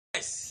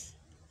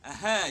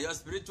Your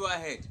spiritual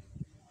head,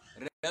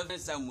 Reverend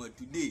Samuel.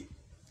 Today,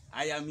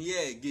 I am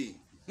here again.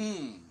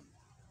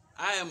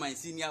 I am my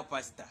senior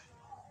pastor,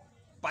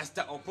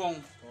 Pastor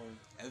Opong,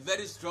 a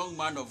very strong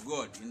man of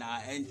God in our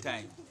end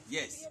time.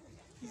 Yes,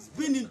 he's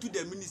been into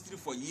the ministry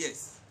for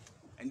years,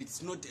 and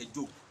it's not a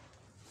joke.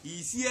 He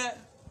is here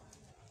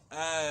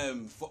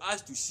for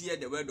us to share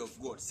the word of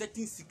God,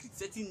 certain secrets,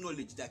 certain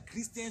knowledge that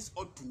Christians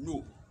ought to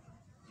know.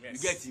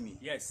 Yes. You get me?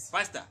 Yes.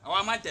 Pastor, how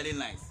am I telling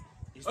lies?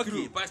 It's okay,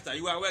 true. Pastor,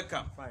 you are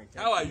welcome. Fine.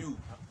 How are you?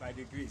 By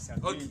the grace, I'm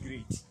doing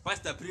great.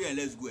 Pastor, pray and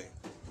let's go.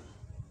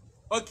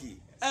 Okay,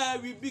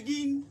 we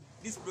begin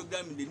this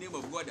program in the name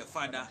of God the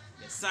Father,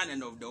 the Son,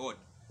 and of the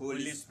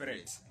Holy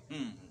Spirit.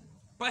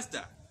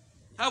 Pastor,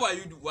 how are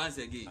you once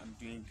again? I'm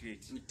doing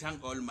great. We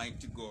thank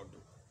Almighty God.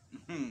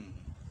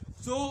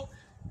 So,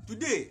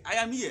 today, I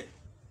am here.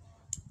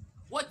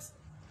 What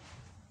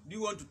do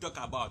you want to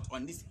talk about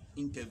on this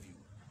interview?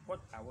 What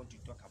I want to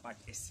talk about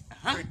is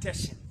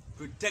protection.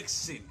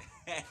 Protection.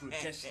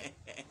 Protection.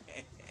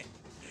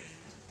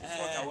 That's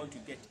what I want to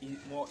get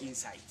more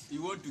insight.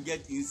 You want to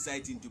get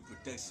insight into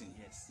protection?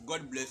 Yes.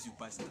 God bless you,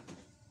 Pastor.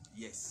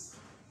 Yes.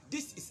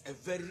 This is a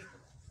very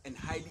and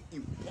highly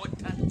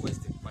important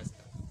question,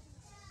 Pastor.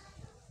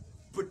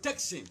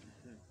 Protection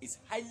is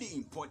highly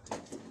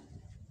important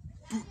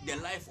to the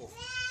life of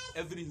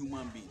every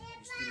human being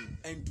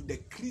and to the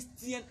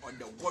Christian or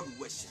the God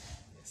worship.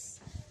 Yes.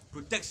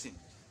 Protection.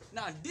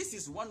 Now, this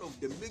is one of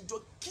the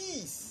major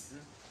keys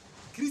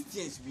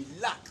Christians we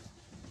lack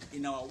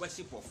in our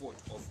worship of what?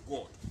 Of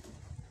God.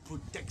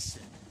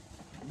 Protection.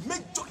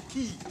 Major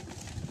key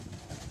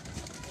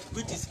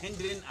which is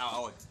hindering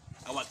our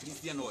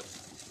Christian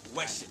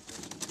worship.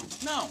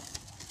 Now,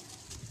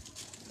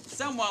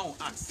 someone will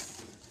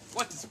ask,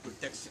 what is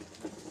protection?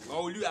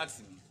 Or will you ask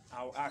me?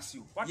 I'll ask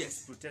you, what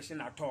is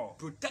protection at all?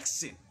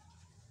 Protection,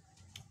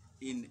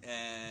 in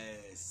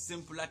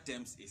simpler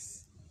terms,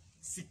 is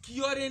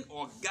securing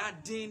or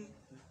guarding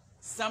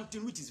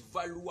something which is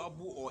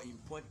valuable or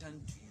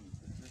important to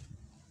you.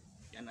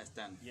 You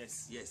understand?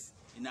 Yes. Yes.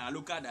 In our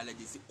local dialect,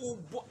 they say, "Oh,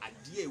 boy,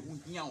 idea who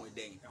here with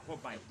them."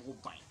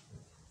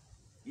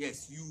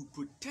 Yes, you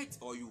protect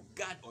or you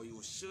guard or you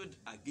shield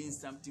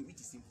against something which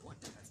is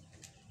important,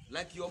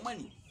 like your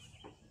money.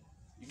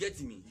 You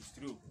get me? It's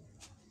true.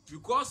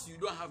 Because you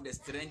don't have the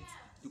strength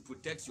to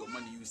protect your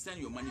money, you send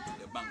your money to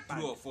the bank.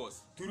 True or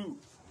false? True.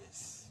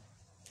 Yes.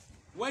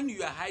 When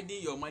you are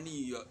hiding your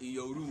money in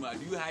your room,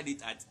 do you hide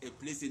it at a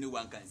place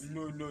anyone can see?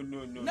 No.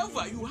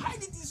 Never. You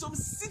hide it in some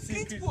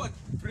secret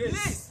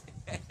place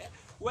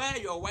where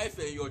your wife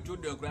and your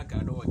children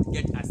cannot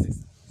get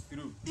access. It's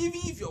true. Even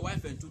if your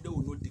wife and children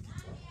will not take it,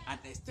 an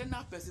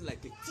external person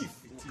like a thief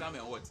will come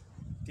and what?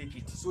 Take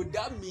it. So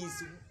that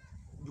means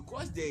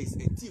because there is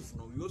a thief,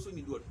 no, we also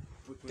need what?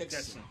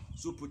 Protection.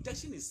 So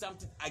protection is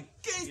something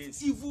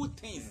against evil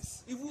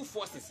things, evil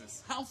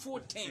forces, harmful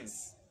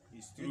things.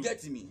 It's true. You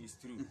get me? It's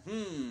true.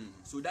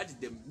 So that is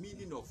the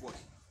meaning of what?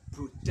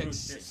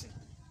 Protection.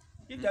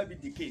 If that be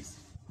the case,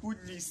 who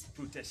needs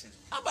protection?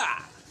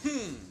 Abba!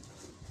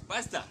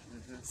 Pastor,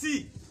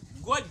 see,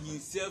 God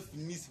himself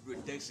needs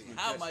protection.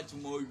 How much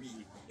more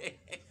we?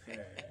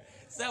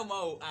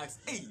 Someone will ask,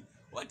 hey,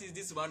 what is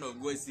this man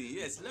of God saying?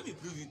 Yes, let me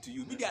prove it to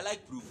you. Maybe I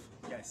like proof.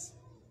 Yes.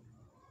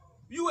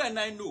 You and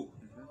I know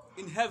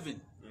in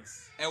heaven,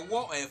 yes, a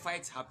war or a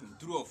fight happened.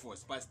 True or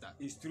false, Pastor?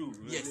 It's true.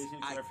 Yes.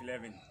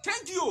 Revelation 12:11.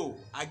 Thank you.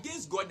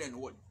 Against God and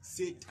what?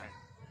 Satan.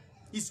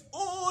 His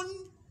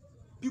own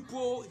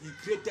people he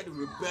created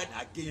rebelled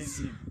against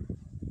him.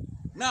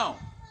 Now,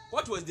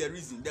 what was the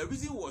reason? The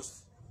reason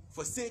was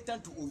for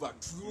Satan to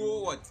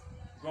overthrow what?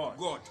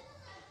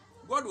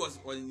 God was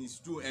on his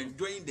throne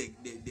enjoying the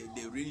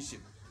reignship.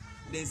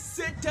 Then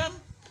Satan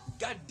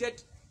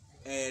gathered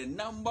a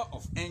number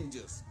of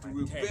angels to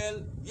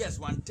rebel. Yes,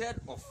 1/3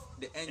 of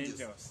the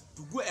angels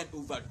to go and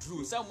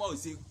overthrow. Someone will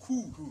say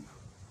coup.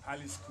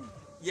 Alice coup.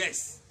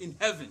 Yes, in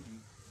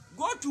heaven.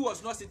 God too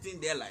was not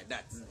sitting there like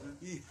that.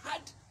 He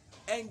had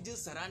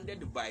angels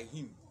surrounded by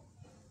him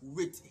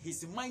with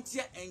his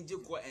mightier angel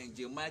called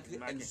Angel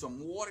Michael and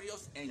some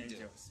warriors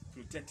angels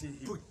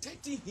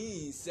protecting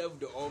him himself,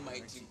 the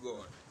Almighty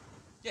God.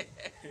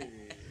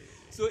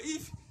 So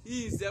if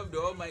he himself, the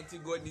Almighty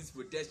God, needs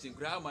protection,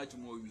 how much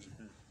more we?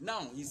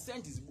 Now he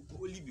sent his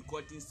only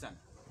begotten Son,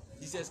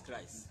 Jesus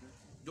Christ.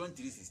 John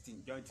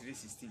 3:16.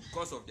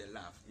 Because of the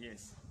love.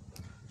 Yes.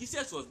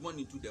 Jesus was born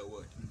into the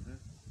world.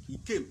 He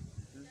came.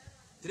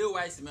 3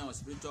 wise men or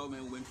spiritual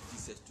men went to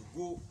Jesus to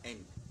go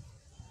and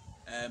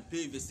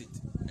pay visit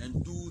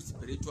and do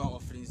spiritual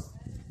offerings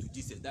to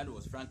Jesus. That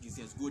was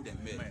frankincense, gold,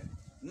 and myrrh.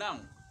 Now,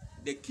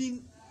 the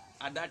king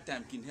at that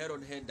time, King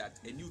Herod, heard that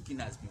a new king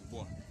has been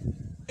born.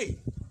 Hey,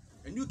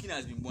 a new king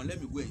has been born. Let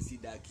me go and see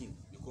that king,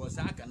 because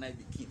how can I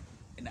be king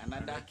and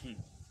another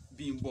king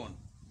being born?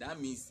 That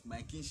means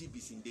my kingship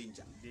is in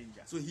danger.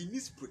 So he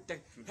needs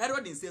protection.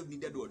 Herod himself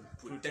needed what?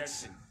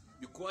 Protection.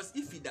 Because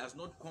if he does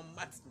not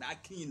combat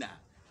that king,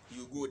 he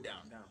will go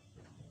down.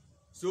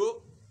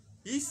 So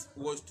his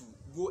was to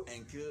go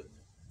and kill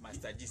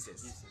Master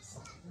Jesus. Jesus.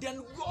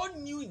 Then God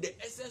knew the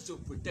essence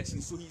of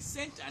protection, so he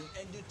sent an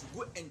angel to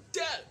go and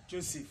tell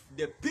Joseph.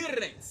 the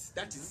parents,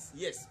 that is,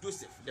 yes,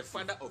 Joseph, the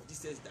father of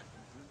Jesus, that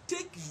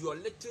take your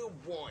little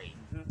boy,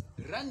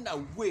 run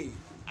away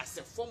as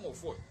a form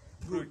of what?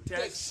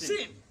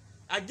 Protection.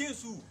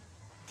 Against who?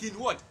 King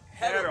what?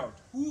 Herod.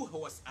 Who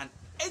was an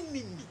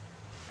enemy.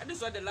 And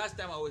this was the last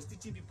time I was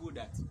teaching people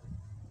that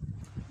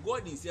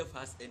God himself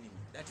has enemy,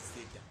 that is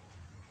Satan.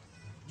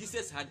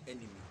 Jesus had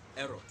enemy,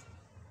 Herod.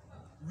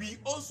 We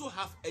also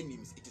have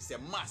enemies. It is a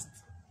must.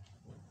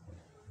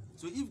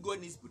 So if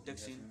God needs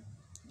protection,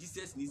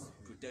 Jesus needs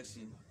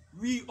protection.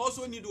 We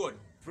also need what?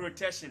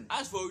 Protection.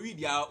 As for we,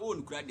 their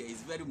own crowd, there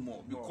is very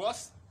more.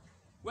 Because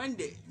when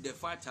the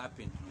fight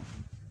happened,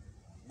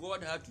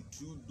 God had to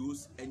choose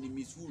those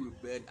enemies who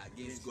rebelled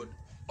against God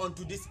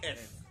onto this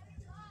earth.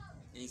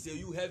 And he said,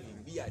 you heaven,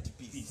 be at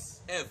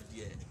peace. Earth,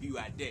 dear, you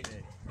are dead.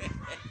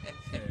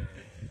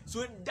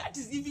 So that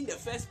is even the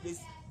first place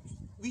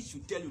we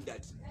should tell you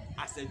that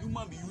as a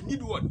human being, you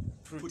need what?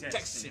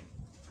 Protection.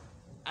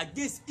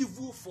 Against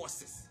evil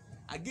forces,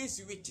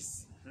 against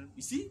witches.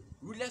 You see,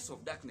 rulers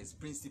of darkness,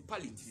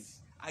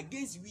 principalities,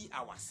 against we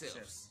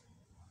ourselves.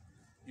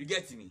 You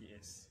get me?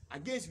 Yes.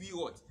 Against we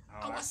what?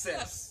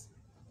 Ourselves.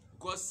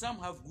 Because some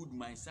have good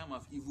mind, some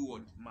have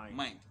evil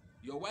mind.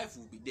 Your wife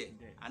will be dead.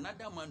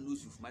 Another man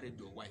knows you've married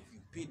your wife. You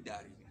paid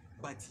dowry,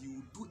 but he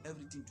will do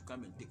everything to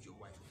come and take your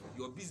wife.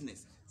 Your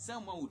business.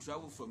 Someone will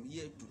travel from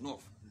here to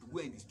north to go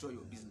and destroy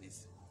your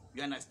business.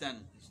 You understand?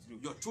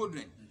 Your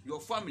children, your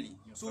family.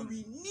 So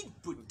we need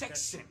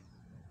protection.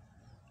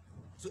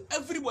 So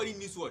everybody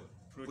needs what?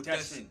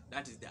 Protection.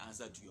 That is the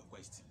answer to your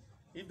question.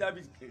 If that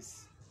is the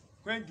case,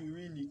 when do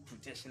we need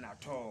protection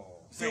at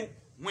all? So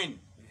when?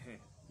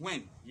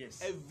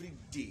 Yes. Every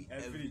day,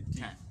 every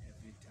time.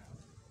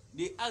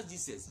 They asked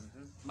Jesus,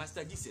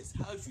 Master Jesus,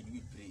 how should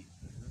we pray?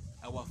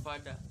 Our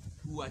Father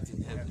who art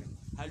in heaven,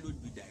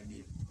 hallowed be thy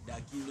name.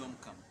 Thy kingdom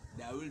come,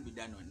 thy will be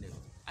done on earth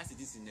as it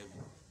is in heaven.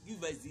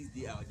 Give us this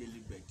day our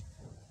daily bread,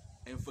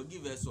 and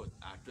forgive us what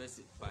our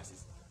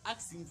trespasses.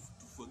 Ask him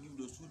to forgive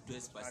those who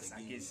trespass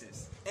against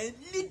us. And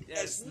lead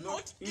us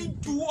not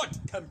into what?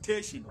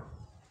 Temptation.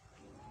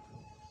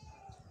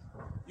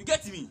 You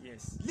get me?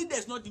 Yes. Lead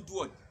us not into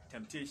what?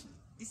 Temptation.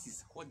 This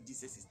is what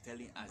Jesus is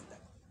telling us, that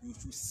you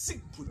should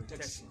seek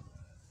protection.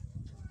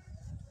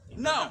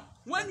 Now,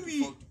 when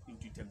we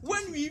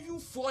even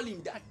fall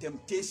in that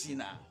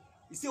temptation,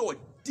 he said, "Oh,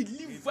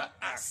 deliver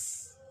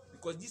us,"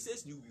 because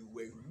Jesus knew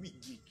we were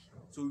weak,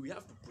 so we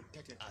have to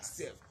protect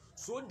ourselves,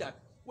 so that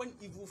when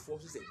evil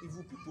forces and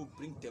evil people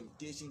bring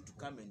temptation to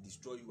come and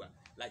destroy you,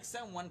 like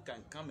someone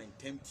can come and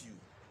tempt you,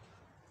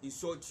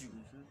 insult you,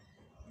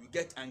 you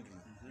get angry,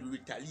 you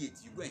retaliate,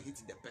 you go and hit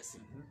the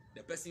person,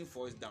 the person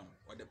falls down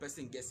or the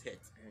person gets hurt,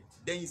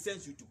 then he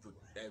sends you to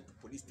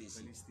police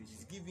station.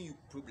 He's giving you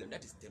problem.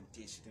 That is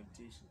temptation.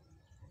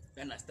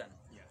 You understand?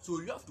 Yeah. So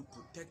you have to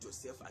protect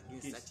yourself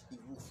against such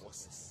evil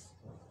forces.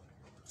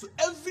 So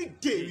every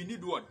day you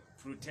need what?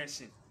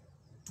 Protection.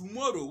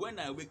 Tomorrow when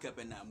I wake up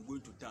and I'm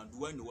going to town,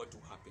 do I know what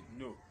will happen?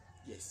 No.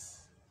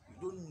 Yes.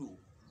 You don't know.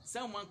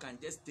 Someone can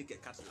just take a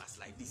cutlass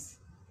like this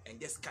and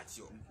just cut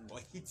you or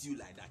hit you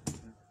like that.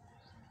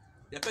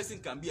 The person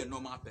can be a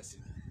normal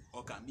person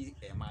or can be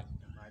a mad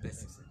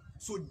person.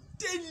 So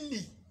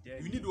daily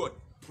you need what?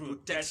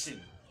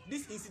 Protection.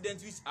 This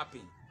incident which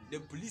happened, the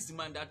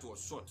policeman that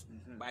was shot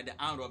by the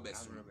armed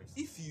robbers.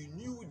 If you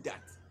knew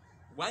that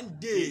one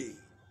day,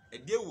 a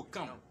day will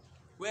come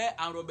where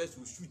armed robbers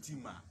will shoot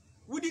him,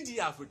 wouldn't he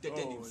have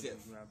protected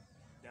himself? You have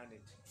done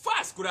it.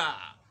 Fast, kura.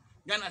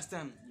 You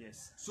understand?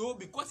 Yes. So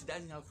because he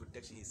doesn't have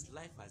protection, his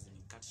life has been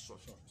cut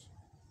short.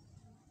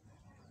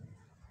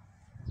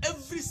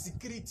 Every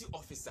security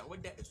officer,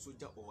 whether a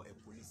soldier or a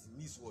police,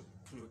 needs what?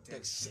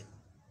 Protection.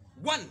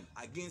 One,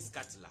 against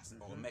cutlass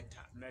or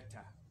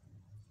metal.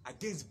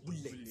 Against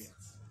bullets.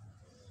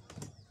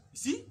 You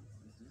see?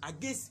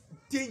 Against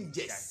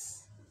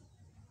dangers.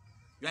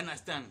 You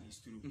understand? It's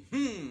true.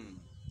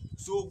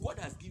 So God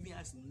has given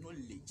us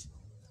knowledge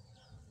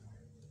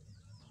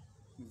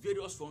in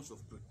various forms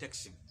of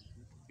protection.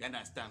 You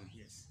understand?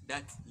 Yes.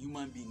 That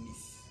human being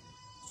needs.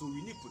 So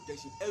we need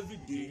protection every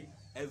day,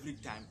 every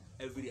time,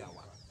 every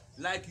hour.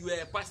 Like you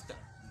are a pastor.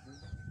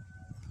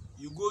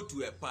 You go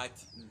to a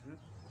party.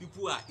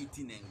 People are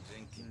eating and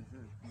drinking.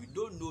 You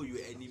don't know your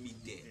enemy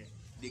there.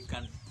 They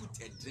can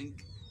put a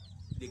drink.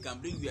 They can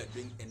bring you a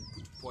drink and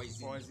put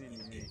poison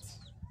in it.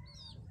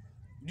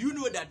 Do you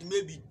know that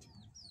maybe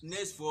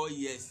next 4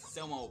 years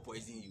someone will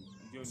poison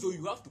you? So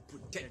you have to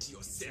protect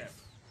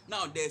yourself.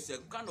 Now there's a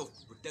kind of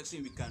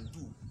protection we can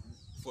do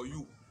for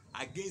you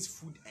against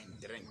food and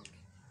drink.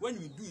 When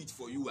we do it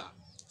for you,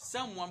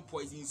 someone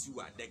poisons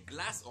you, the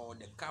glass or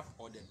the cup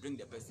or the drink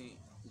the person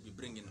will be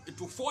bringing, it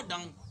will fall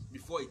down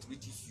before it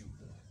reaches you.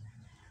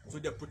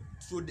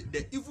 So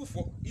the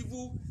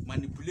evil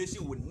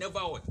manipulation will never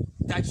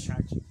touch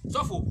you.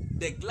 So for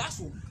the glass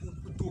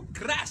will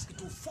crash,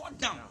 it will fall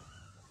down.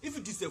 If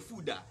it is a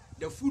food,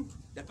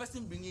 the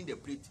person bringing the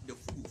plate, the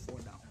food will fall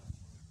down.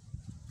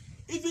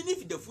 Even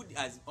if the food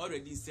has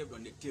already served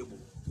on the table,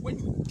 when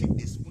you take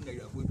the spoon that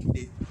you are going to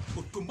eat,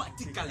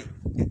 automatically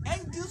the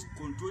angels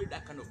controlling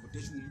that kind of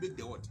protection will make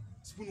the what?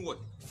 Spoon what?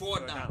 Fall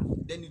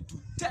down. Then it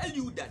will tell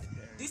you that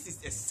this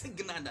is a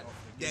signal that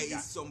there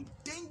is some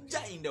danger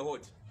in the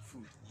what?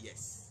 Food.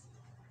 Yes.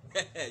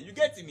 You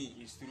get me?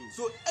 It's true.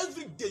 So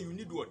every day you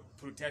need what?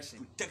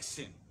 Protection.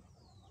 Protection.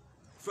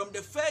 From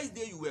the first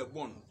day you were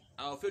born,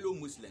 our fellow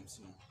Muslims,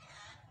 you know,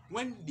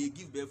 when they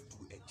give birth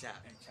to a child,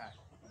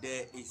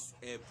 there is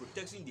a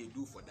protection they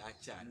do for that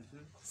child.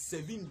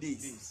 7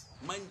 days,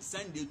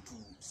 Sunday to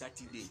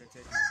Saturday. So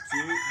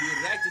they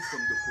write it from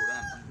the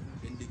Quran,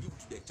 then they give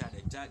to the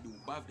child they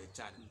will bath the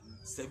child.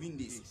 7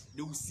 days.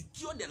 They will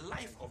secure the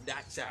life of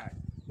that child.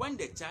 When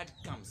the child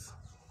comes,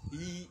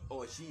 he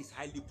or she is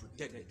highly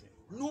protected.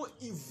 No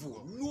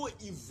evil, no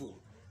evil.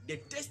 The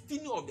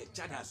destiny of the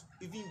child has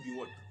even been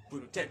what?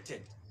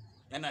 Protected.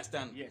 You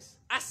understand? Yes.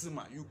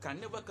 Asthma, you can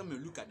never come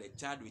and look at the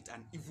child with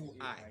an evil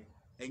eye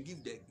and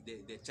give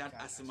the child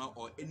asthma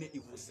or any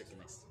evil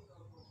sickness.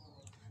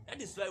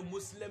 That is why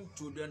Muslim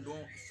children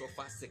don't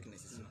suffer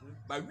sicknesses.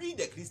 But we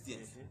the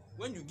Christians,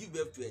 when you give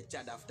birth to a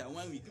child, after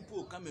 1 week, people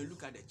will come and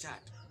look at the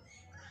child.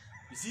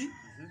 You see?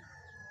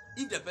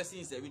 If the person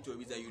is a rich or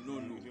wizard, you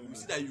don't know. You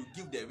see that you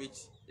give the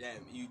rich,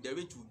 the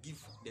rich will give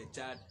the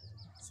child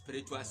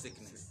spiritual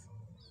sickness.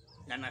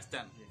 You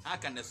understand? How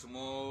can a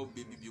small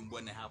baby be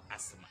born and have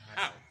asthma?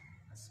 How?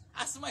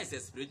 Asthma is a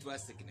spiritual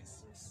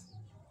sickness.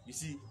 You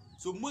see?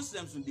 So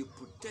Muslims, when they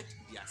protect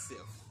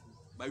themselves,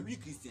 but we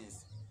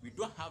Christians, we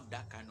don't have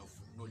that kind of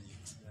knowledge.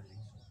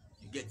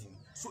 You get me?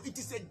 So it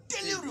is a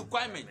daily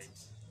requirement.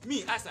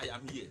 Me, as I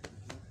am here,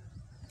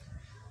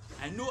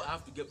 I know I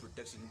have to get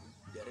protection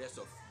the rest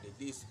of the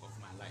days of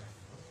my life.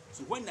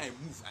 So when I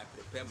move, I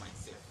prepare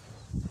myself.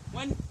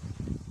 When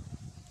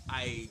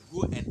I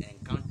go and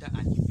encounter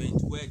an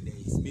event where there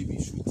is maybe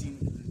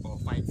shooting or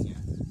fighting,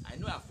 I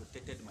know I've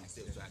protected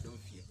myself, so I don't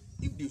fear.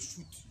 If they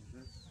shoot,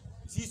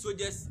 see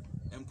soldiers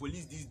and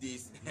police these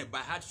days by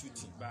hard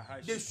shooting,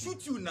 they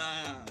shoot you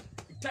now,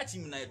 touch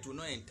him now to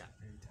not enter.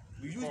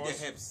 We use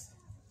the herbs.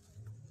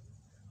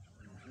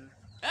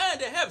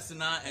 The herbs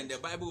now and the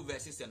Bible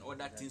verses and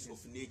other things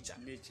of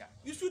nature.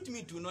 You shoot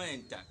me to not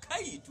enter.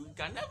 You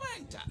can never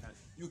enter.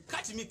 You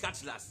catch me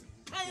cutlass,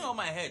 hang on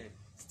my head,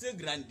 still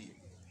grandi.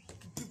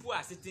 People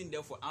are sitting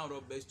there for armed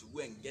robbers to go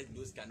and get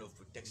those kind of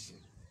protection.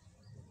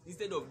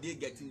 Instead of they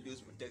getting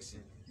those protection,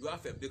 you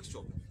have a big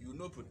shop. You will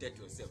not protect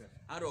yourself.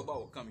 Armed robber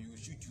will come, you will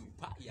shoot you.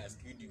 He has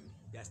killed you.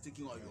 He has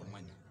taken all your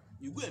money.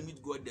 You go and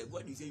meet God there.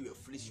 God will say you are a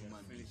foolish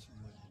human being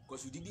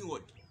because you didn't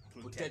what?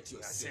 Protect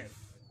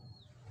yourself.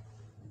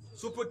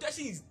 So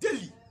protection is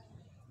daily.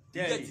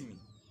 You get me?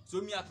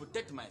 So me, I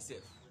protect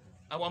myself.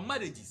 Our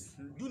marriages,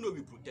 you know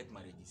we protect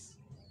marriages.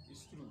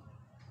 It's true.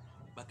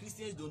 But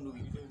Christians don't know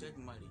we protect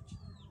marriage.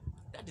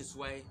 That is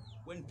why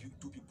when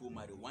two people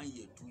marry 1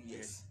 year, 2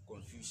 years,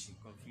 confusion.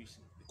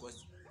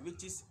 Because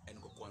witches and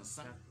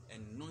concern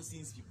and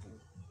nonsense people,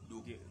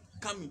 they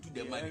come into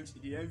the marriage.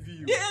 They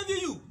envy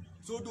you.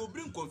 So they'll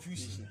bring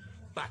confusion.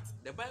 But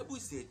the Bible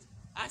said,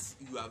 as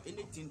you have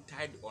anything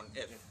tied on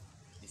earth,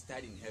 it's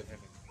tied in heaven.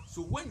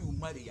 So when you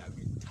marry, you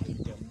will tie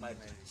the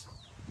marriage.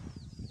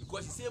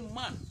 Because he said,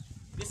 man,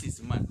 this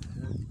is man.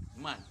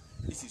 Man,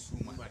 this is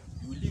woman.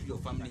 You leave your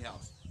family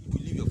house.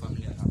 You leave your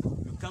family house.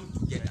 You come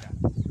together.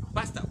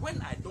 Pastor, when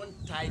I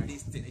don't tie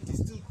this thing, it is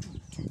still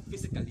two.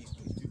 Physically, it's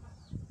two.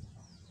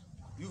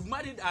 You've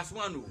married as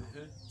one.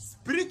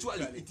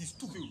 Spiritually, it is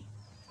two.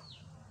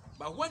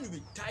 But when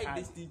we tie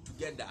this thing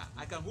together,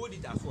 I can hold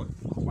it as what?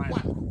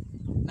 One.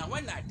 Now,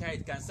 when I tie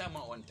it, can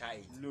someone untie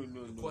it? No.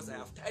 Because I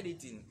have tied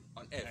it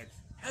on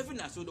earth. Heaven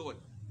has told what?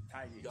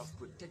 You have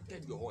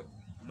protected your what?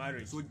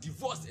 Marriage. So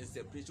divorce and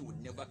separation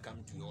would never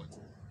come to your what?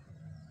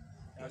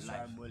 That's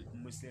why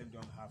Muslims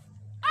don't have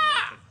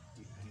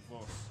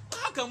divorce.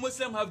 How can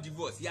Muslim have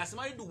divorce? He has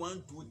married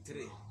 1, 2,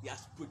 3. He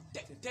has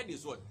protected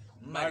his what?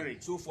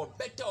 Marriage. So for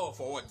better or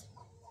for what?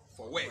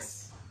 For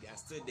worse. They are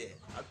still there.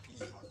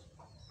 Happily.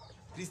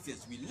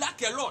 Christians, we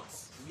lack a lot.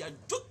 We are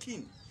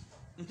joking.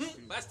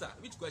 Pastor,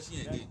 which question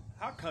again?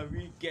 How can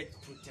we get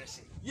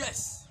protection?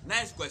 Yes,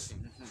 nice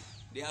question.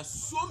 There are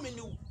so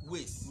many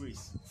ways.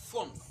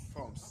 Forms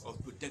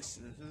of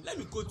protection. Let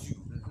me quote you.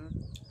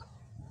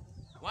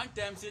 One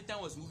time Satan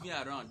was moving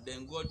around,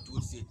 then God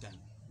told Satan,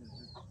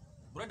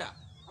 brother,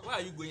 why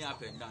are you going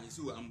up and down? He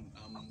said, I'm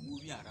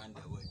moving around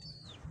the world.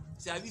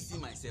 He said, have you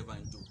seen my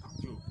servant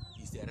Job?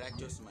 He's a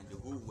righteous man, the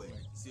whole world.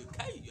 He said,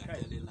 Kai, you are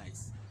telling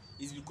lies.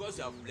 It's because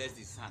you have blessed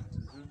his hand.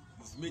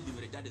 You've made him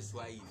ready. That is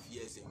why he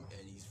fears him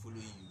and he's following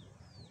you.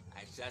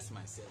 I trust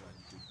my servant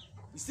Job.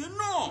 He said,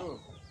 no.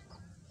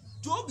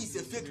 Job is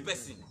a fake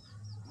person.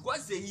 God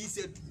said he's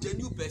a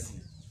genuine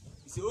person.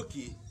 He said,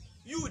 okay,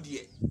 you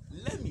dear,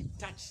 let me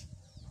touch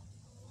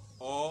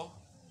or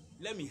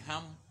let me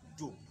harm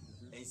Job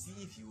and see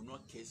if he will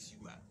not curse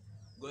you.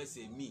 God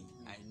said, me,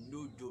 I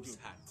know Job's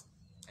heart.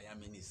 I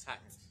am in his heart.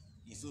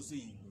 He's also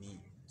in me.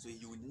 So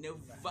he will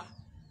never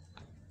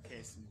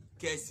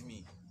curse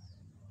me.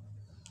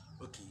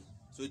 Okay.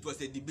 So it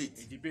was a debate.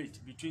 A debate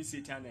between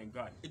Satan and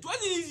God. It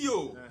wasn't easy,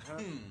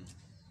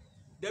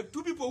 The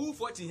two people who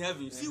fought in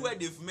heaven, see where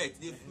they've met.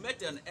 They've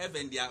met on earth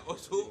and they are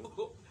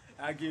also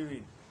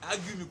arguing,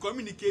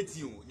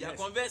 communicating. They are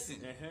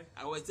conversing.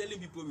 I was telling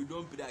people we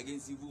don't pray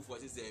against evil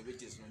forces and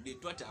witches. They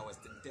thought I was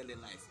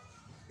telling lies.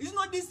 It's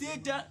not this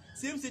Satan,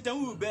 same Satan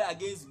who will bear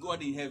against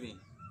God in heaven.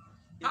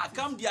 How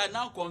come they are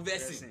now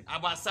conversing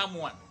about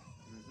someone?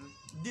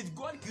 Did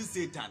God kill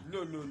Satan?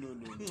 No.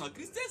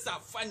 Christians are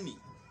funny.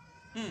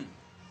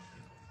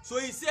 So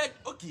he said,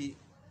 okay,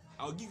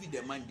 I'll give you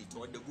the mandate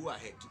or the go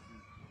ahead.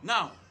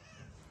 Now,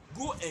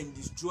 go and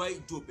destroy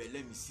Job and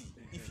let me see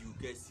if you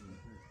get him.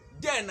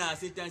 Then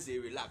Satan say,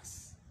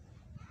 relax.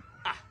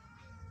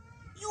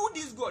 You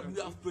this God,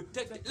 you have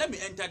protected. Let me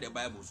enter the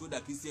Bible so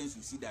that Christians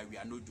will see that we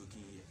are not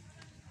joking here.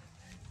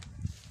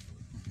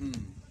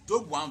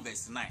 Job 1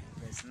 verse 9.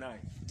 Verse 9.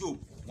 Job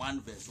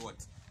 1 verse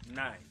what?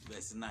 9.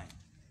 Verse 9.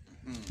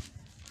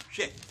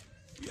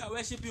 You are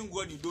worshiping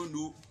God, you don't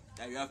know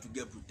that you have to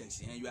get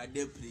protection, and you are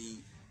there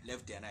praying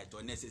left and right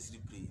or necessary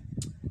praying.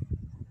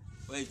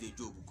 Where is the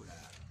Job?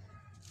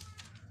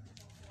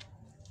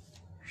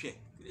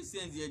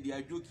 Christians here, they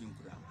are joking.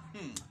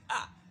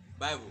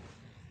 Bible.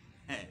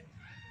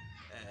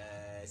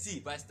 See,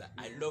 Pastor,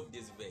 I love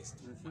this verse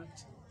too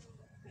much.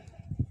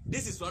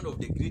 This is one of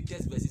the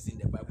greatest verses in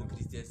the Bible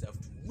Christians have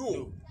to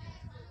know.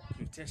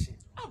 Protection.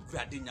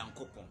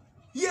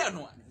 Yeah,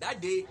 no,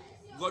 that day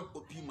God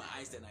opened my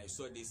eyes and I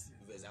saw this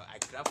verse. I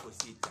cried for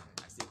Satan.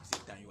 I said,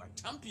 Satan, you are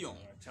champion.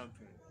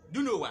 Do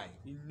you know why?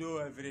 You know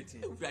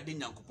everything.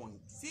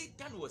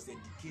 Satan was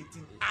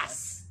educating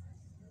us.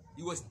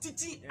 He was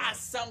teaching us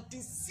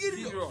something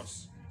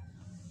serious.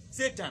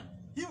 Satan,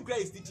 him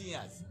Christ is teaching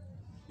us.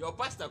 Your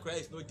pastor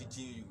Christ is not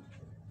teaching you.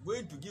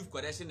 Going to give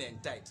correction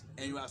and tithe,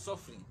 and you are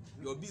suffering.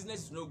 Your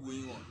business is not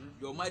going on.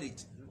 Your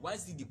marriage,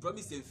 once the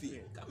promise and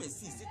fail, come and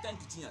see Satan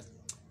teaching us.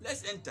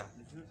 Let's enter.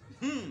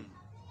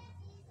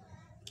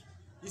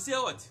 He said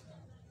what?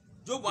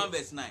 Job 1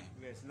 verse 9.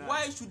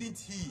 Why shouldn't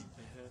he?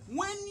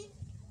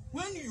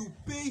 When you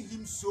pay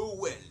him so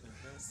well,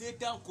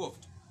 Satan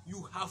coughed.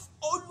 You have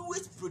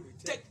always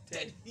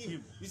protected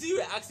him. You see,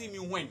 you are asking me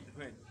when.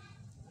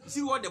 You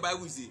see what the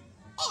Bible says?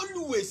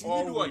 Always.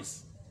 You need what?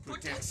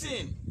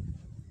 Protection.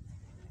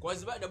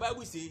 Because the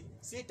Bible says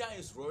Satan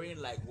is roaring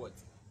like what?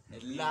 A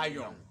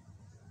lion.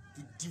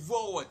 To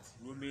devour what?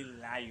 Roaming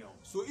lion.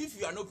 So if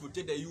you are not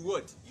protected, you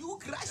what? You will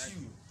crush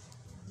you.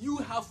 You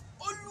have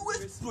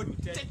always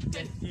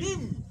protected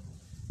him.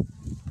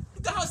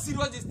 Look at how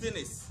serious this thing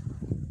is.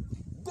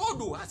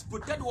 God has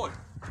protected what?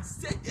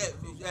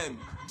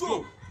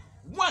 Job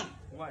 1,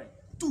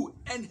 2,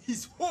 and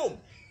his home.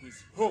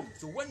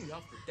 So when you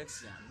have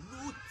protection,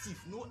 no thief,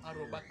 no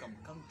robber can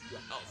come to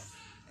your house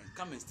and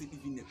come and steal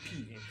even a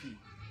pin.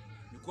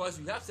 Because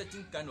you have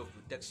certain kind of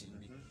protection.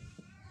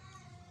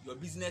 Your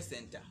business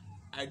center,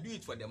 I do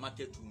it for the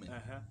market women.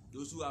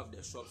 Those who have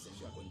the shops and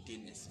their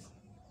containers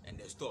and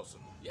the stores.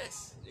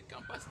 Yes, they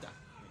can pass that.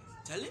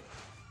 Tell it,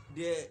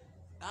 the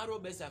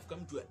robbers have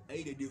come to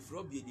either they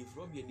fraud here.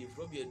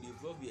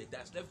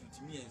 That's left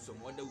with me and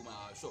some other woman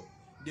at our shop.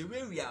 The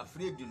way we are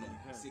afraid, you know,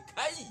 say,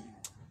 Kai,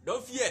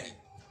 don't fear.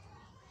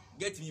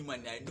 Get me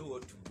money, I know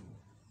what to do.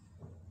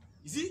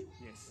 You see?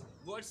 Yes.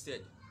 God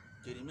said,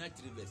 Jeremiah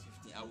 3 verse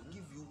 15, I will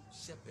give you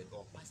shepherd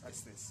or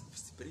pastors,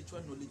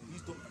 spiritual knowledge,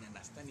 wisdom, and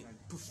understanding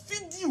to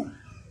feed you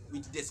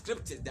with the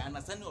scriptures, the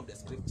understanding of the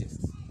scriptures.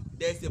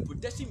 There is a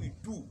protection we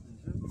do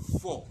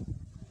for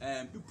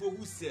people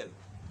who sell,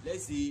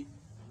 let's say,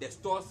 the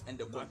stores and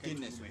the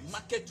containers,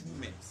 market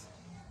women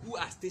who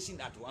are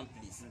stationed at one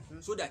place,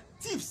 so that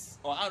thieves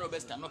or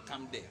robbers cannot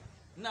come there.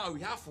 Now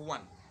we have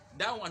one.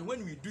 That one,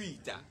 when we do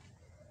it,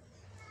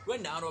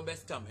 when the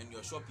robbers come and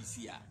your shop is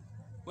here,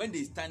 when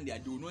they stand there,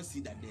 they will not see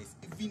that there's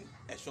even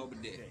a shop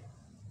there.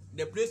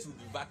 The place will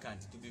be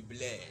vacant, to be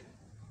blurred.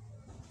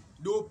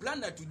 They will plan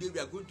that today we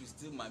are going to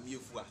steal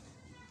Mamiefua.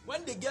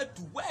 When they get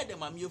to where the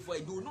Mamiefua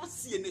is, they will not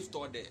see any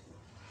store there.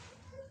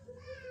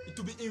 It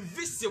will be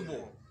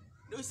invisible.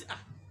 They will say,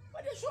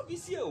 but the shop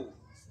is here.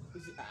 They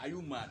say, are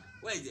you mad?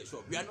 Where is the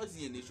shop? We are not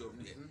seeing any shop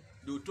there.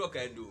 They will talk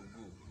and they will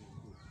go.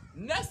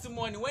 Next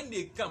morning, when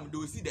they come, they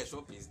will see the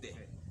shop is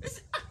there. They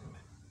say,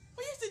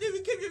 but yesterday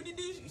we came here,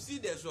 didn't see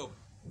the shop?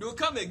 They will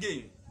come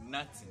again.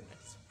 Nothing.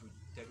 That's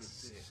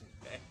protection.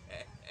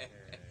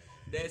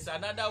 There's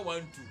another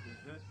one too.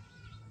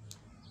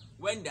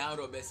 When the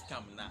robbers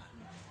come now,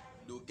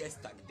 they will get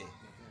stuck there.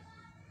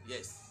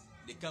 Yes,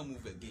 they can't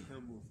move again.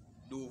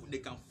 They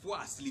can fall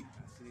asleep.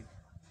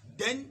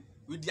 Then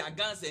with their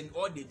guns and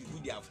all they do,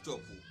 they have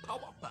trouble.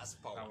 Power pass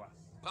power.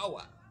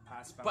 Power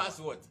pass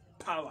what?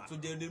 Power. So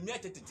they will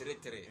meet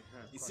territory.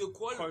 He said,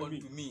 call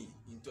unto me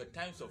into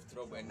times of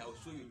trouble, and I'll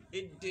show you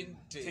hidden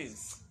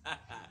things.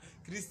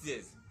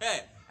 Christians,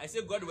 hey, I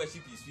say God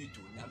worship is sweet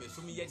too.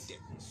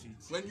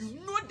 When you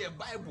know the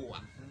Bible,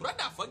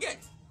 brother,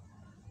 forget.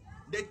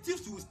 The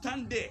thieves will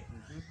stand there,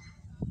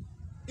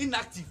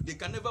 inactive. They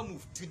can never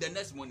move till the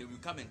next morning. We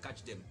come and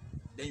catch them.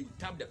 Then you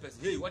tap the person.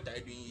 Hey, what are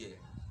you doing here?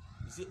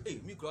 You say, hey,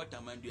 me go out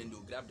and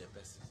they'll grab the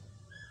person.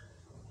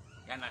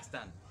 You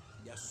understand?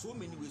 There are so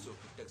many ways of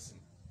protection.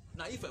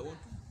 Now, if I want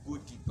to go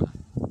deeper,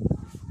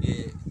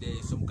 there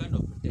is some kind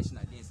of protection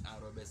against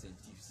armed robbers and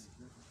thieves.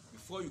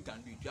 Before you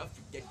can do it, you have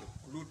to get the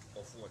cloth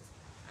of what?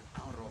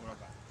 An armed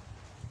robber.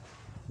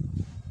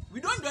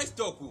 We don't just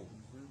talk.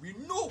 We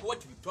know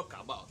what we talk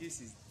about. This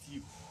is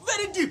deep.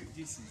 Very deep.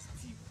 This is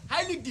deep.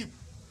 Highly deep.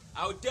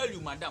 I will tell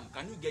you, madam,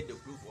 can you get the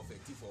proof of a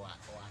thief or an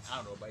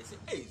armed robber? I say,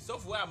 hey, so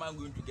where am I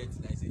going to get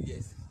it? I say,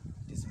 yes,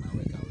 this is my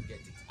work, I will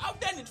get it. I've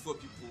done it for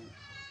people.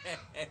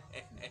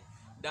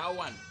 That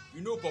one,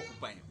 you know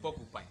porcupine.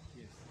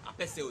 Yes. A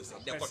person will say,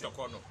 the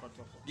kotoko.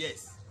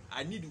 Yes,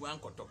 I need one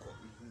kotoko.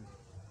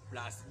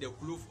 Plus the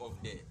cloth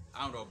of the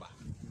armed robber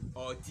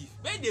or thief.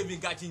 When they've been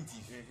catching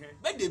thief,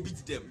 when they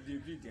beat them.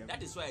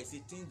 That is why I say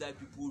things that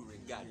people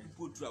regard,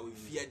 people try will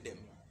fear them.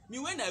 Me,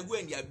 when I go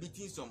and they are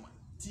beating some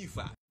thief,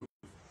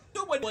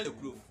 nobody wants the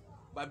cloth.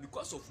 But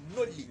because of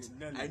knowledge,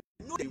 I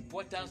know the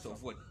importance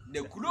of what?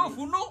 The cloth,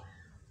 you know?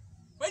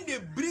 When they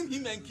bring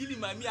him and kill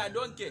him, and me, I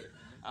don't care.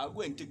 I'll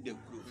go and take the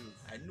cloth.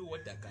 I know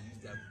what I can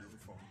use that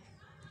cloth for.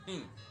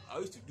 I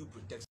used to do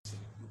protection.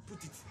 You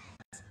put it.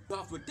 You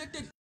have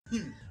protected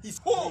him, his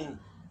home.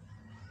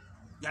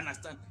 You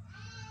understand?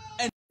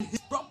 And his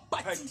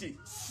property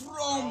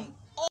from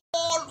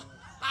all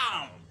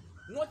harm.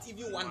 Not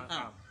even one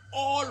harm.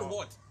 All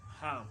what?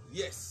 Harm.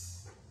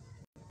 Yes.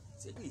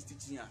 Satan is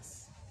teaching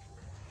us.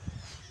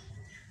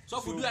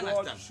 So do you God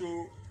understand?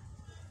 show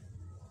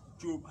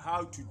Job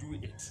how to do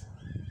it.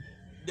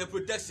 The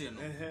protection.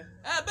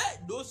 I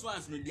bet those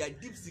ones, no, they are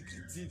deep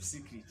secrets. Deep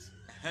secret.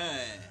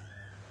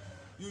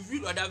 You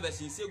read other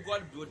versions, say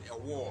God built a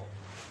wall.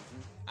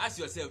 Ask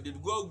yourself, did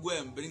God go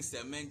and bring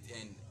cement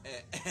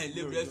and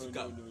laborers to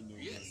come? No.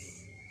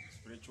 Yes.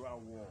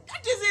 Spiritual war.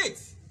 That is it.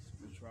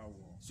 Spiritual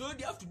war. So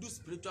they have to do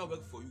spiritual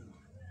work for you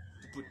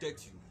to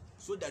protect you,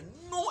 so that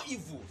no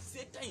evil,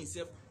 Satan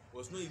himself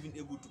was not even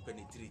able to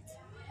penetrate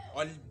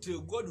until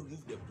God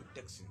removed the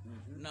protection.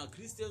 Now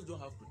Christians don't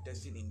have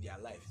protection in their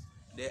life.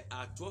 There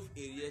are 12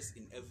 areas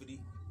in every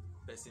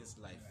person's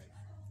life.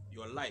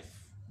 Your life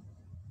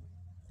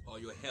or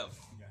your health.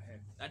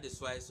 That is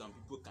why some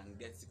people can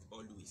get sick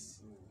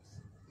always.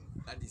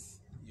 That is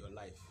your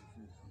life.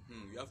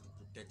 You have to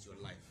protect your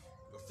life,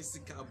 your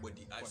physical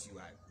body as you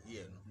are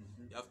here.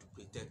 You have to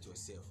protect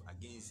yourself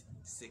against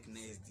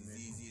sickness,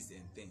 diseases,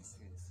 and things.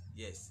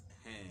 Yes,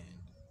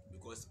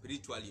 because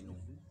spiritually,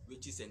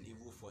 witches and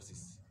evil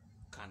forces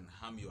can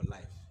harm your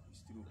life.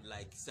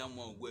 Like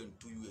someone going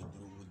to you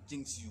and will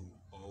jinx you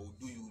or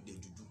do you the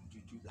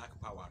juju, black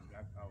power.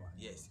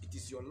 Yes, it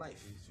is your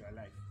life. It's your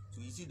life.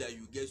 So you see that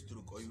you get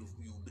stroke or you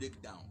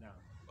break down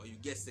or you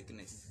get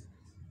sickness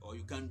or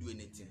you can't do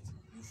anything.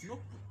 You've not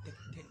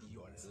protected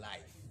your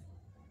life.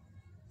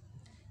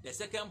 The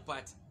second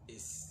part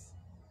is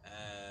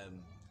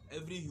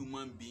every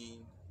human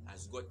being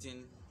has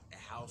gotten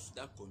a house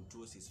that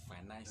controls his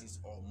finances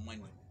or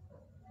money.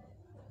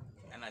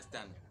 You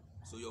understand?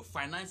 So your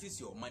finances,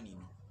 your money,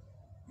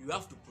 you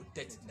have to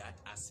protect that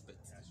aspect.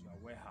 That's your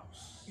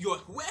warehouse. Your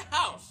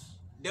warehouse.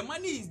 The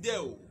money is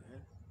there.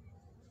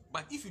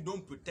 But if you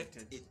don't protect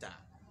it,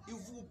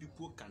 evil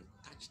people can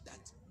touch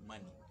that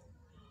money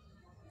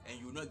and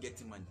you're not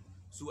getting money.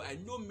 So I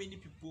know many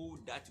people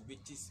that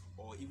witches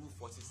or evil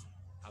forces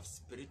have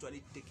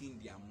spiritually taken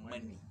their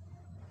money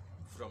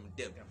from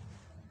them.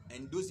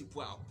 And those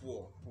people are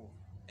poor.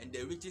 And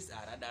the riches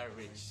are rather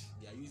rich.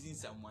 They are using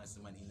someone's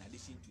money in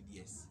addition to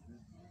theirs.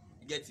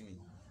 You get me?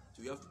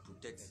 So you have to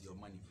protect your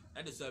money.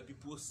 That is why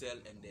people sell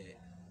and the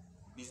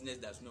business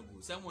does not go.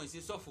 Someone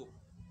says, "Sofo,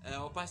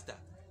 or pastor,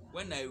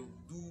 when I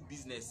do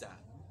business,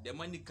 the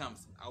money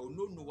comes, I will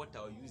not know what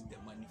I will use the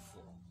money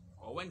for.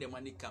 Or when the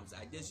money comes,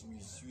 I just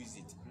misuse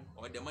it.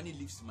 Or the money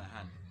leaves my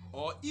hand.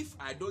 Or if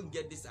I don't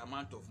get this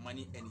amount of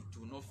money and it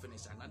will not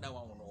finish, another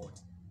one will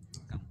not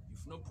come."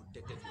 You've not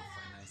protected your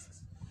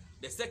finances.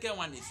 The second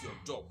one is your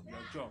job. Your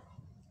job.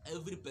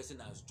 Every person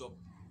has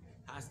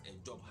a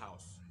job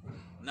house.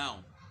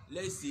 Now,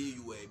 let's say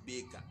you are a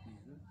baker.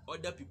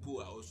 Other people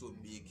are also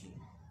baking.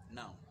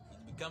 Now,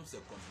 it becomes a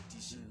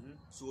competition.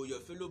 So your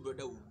fellow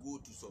brother will go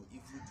to some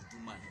evil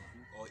juju man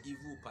or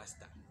evil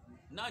pastor.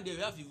 Now they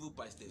have evil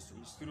pastors. So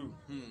it's true.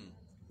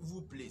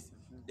 Evil place.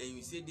 Then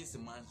you say this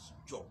man's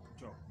job.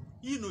 Job.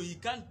 You know, you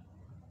can't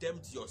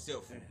tempt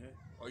yourself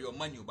or your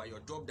money by your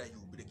job that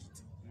you break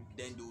it.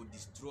 Then they will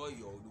destroy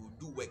they will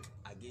do work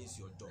against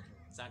your job.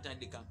 Sometimes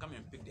they can come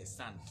and pick the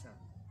sand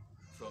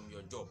from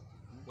your job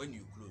when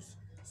you close.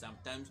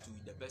 Sometimes too,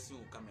 the person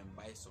will come and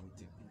buy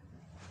something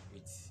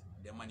with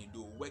the money. They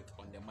will work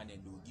on the money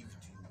and they will give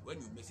it to you. When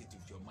you mix it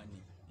with your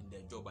money in the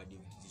job, they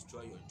will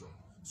destroy your job.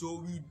 So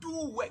we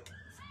do work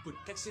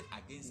protection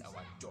against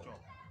our job.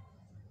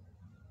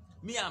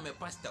 Me, I'm a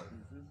pastor.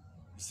 You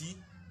see,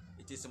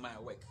 it is my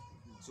work.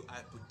 So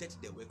I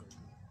protect the work too.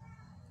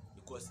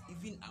 Because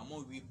even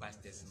among we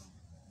pastors,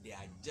 they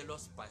are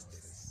jealous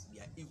pastors,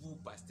 they are evil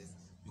pastors.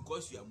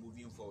 Because you are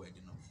moving forward,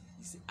 you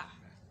say,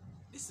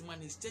 this man,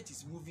 his church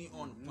is moving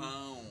on.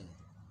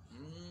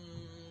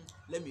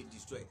 Let me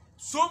destroy.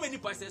 So many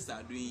pastors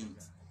are doing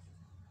it.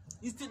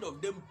 Instead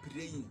of them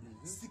praying,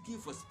 seeking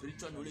for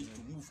spiritual knowledge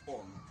to move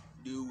on,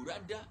 they would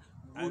rather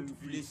go to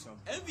places,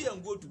 envy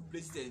and go to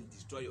places and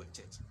destroy your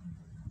church.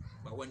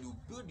 But when you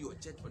build your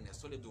church on a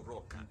solid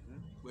rock,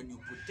 when you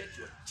protect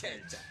your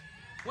church,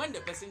 when the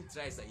person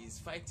tries and he's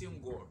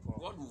fighting God,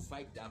 God will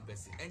fight that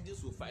person,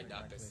 angels will fight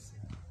that person.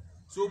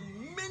 So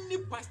many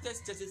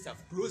pastors' churches have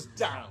closed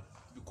down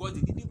because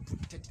they didn't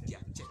protect their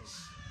church.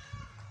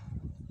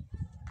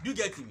 You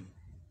get me?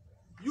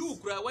 You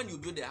cry when you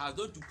build a house,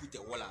 don't you put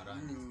a wall around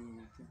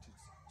it.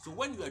 So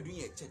when you are doing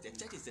a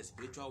church is a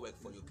spiritual work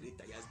for your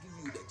creator. He has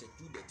given you the church,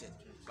 do the church,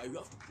 but you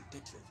have to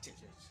protect your church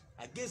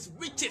against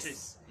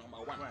witches, number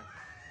one,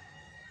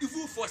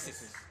 evil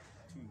forces,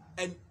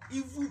 and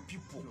evil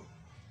people.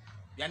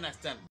 You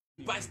understand?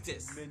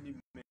 Pastors,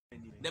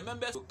 the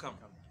members will come.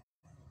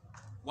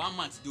 1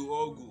 month they will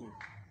all go.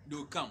 They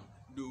will come.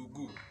 They will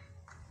go.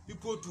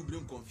 People to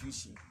bring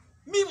confusion.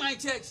 Me, my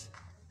church,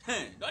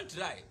 don't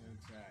try.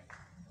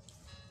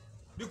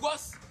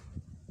 Because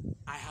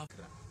I have.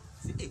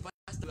 Say, hey,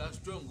 pastor, you are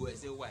strong. Go. I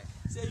say, why?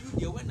 Say, you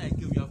there when I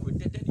came, you have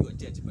protected your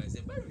church. But I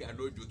say, but we are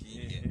not joking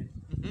here.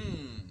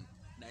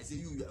 And I say,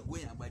 you are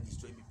going about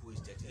destroying people's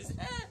churches.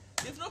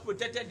 They've not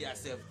protected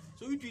themselves.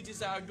 So it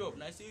is our job.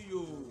 And I say,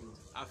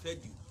 I've fed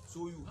you.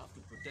 So you have to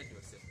protect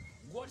yourself.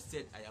 God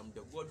said, I am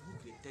the God who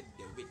created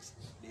the witch,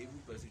 the evil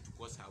person to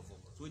cause havoc.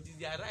 So it is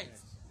their right.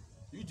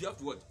 You have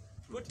to what?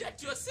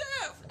 Protect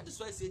yourself. That is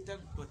why Satan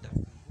taught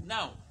us.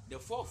 Now, the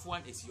fourth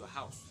one is your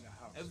house.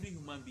 Every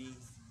human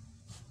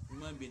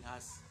being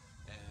has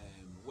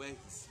where he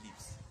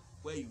sleeps,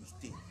 where you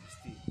stay.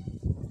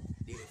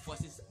 The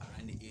forces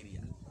around the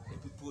area, the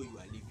people you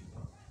are living,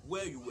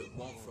 where you were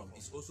born from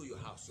is also your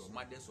house, your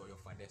mother's or your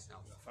father's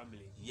house. Your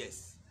family.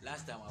 Yes.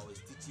 Last time I was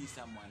teaching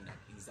someone that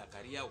in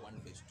Zechariah 1:2,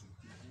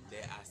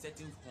 there are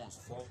certain horns,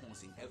 4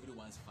 horns in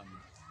everyone's family.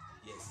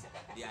 Yes,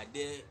 they are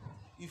there.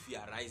 If you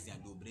are rising,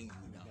 and they'll bring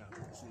you down.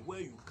 So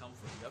where you come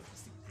from, you have to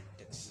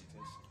seek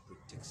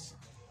protection.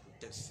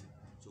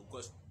 So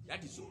because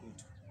that is your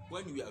root.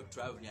 When you are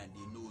traveling and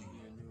they know you,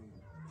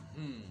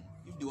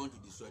 if they want to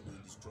destroy, they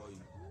will destroy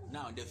you.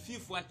 Now the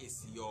fifth one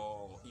is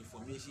your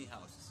information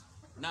house.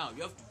 Now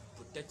you have to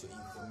protect your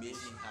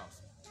information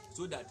house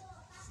so that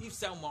if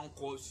someone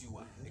calls you,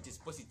 it is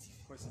positive.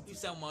 If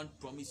someone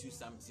promises you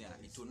something,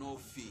 it will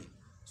not fail.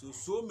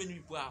 So many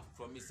people have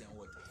promised and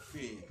what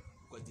fail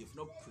because they've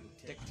not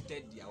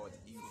protected their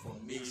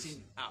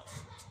information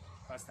house.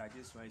 Pastor,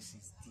 this one is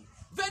deep.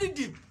 Very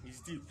deep. It's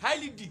deep.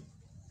 Highly deep.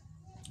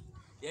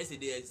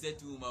 Yesterday I said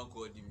to a woman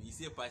called him. He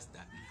said, Pastor,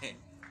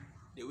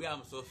 the way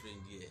I'm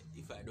suffering here,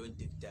 if I don't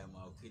take time,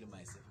 I'll kill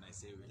myself. And I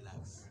say,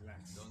 relax.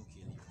 Don't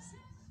kill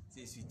yourself.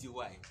 Say, sweetie,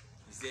 why?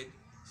 He said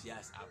she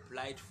has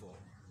applied for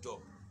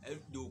job.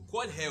 They will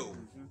call her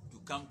to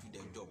come to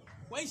the job.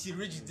 When she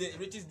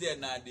reaches there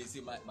now, they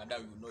say,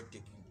 Madam, you will not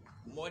take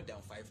it more than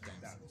 5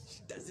 times.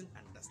 She doesn't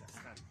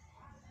understand.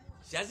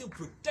 She hasn't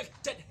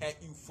protected her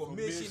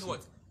information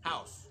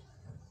house.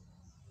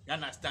 You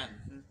understand?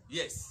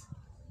 Yes.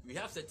 We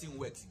have certain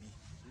works.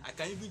 I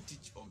can even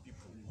teach on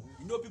people.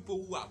 You know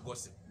people who are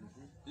gossip.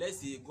 Let's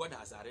say God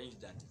has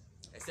arranged that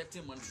a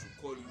certain man should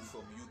call you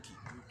from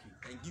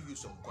UK and give you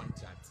some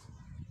contract.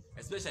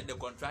 Especially the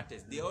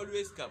contractors, they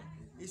always come.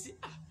 They say,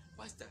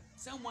 Pastor,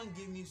 someone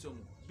gave me some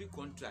big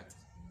contract.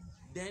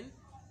 Then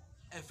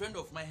a friend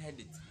of mine had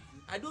it.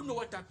 I don't know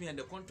what happened and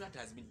the contract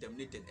has been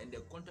terminated and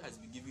the contract has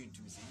been given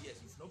to me. Say, yes,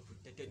 you've not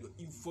protected your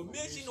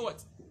information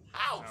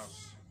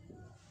house.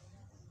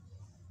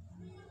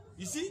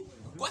 You see,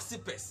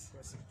 gossipers.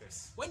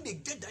 When they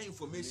get that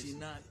information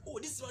now,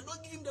 this one,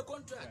 don't give him the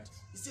contract.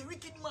 He's a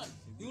wicked man.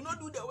 He will not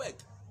do the work.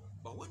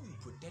 But when you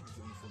protect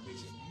your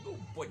information,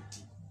 nobody.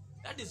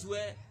 That is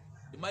where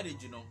the marriage,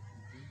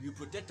 you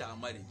protect our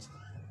marriage.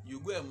 You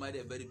go and marry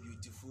a very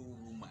beautiful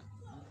woman.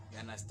 You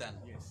understand?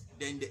 Yes.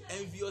 Then the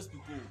envious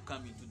people will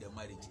come into the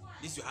marriage.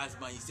 This your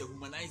husband, he's a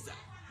humanizer.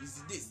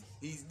 He's this,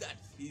 he's that,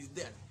 he's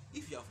that.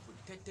 If you have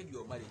protected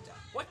your marriage,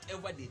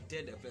 whatever they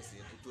tell the person,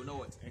 it will know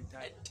what?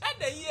 Entire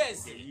the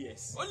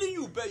years. Only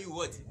you bear you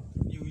what?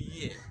 You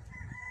hear.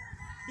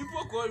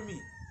 People call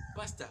me,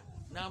 Pastor,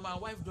 now my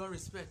wife don't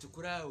respect to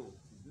cry.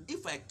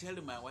 If I tell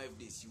my wife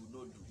this, she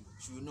will not do.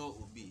 She will not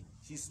obey.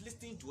 She's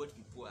listening to what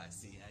people are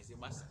saying. I say,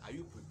 Master, are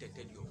you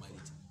protected your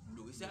marriage?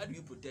 No. He said, how do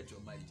you protect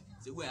your marriage?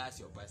 Say, go and ask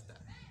your pastor.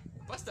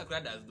 Pastor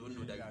Kradas don't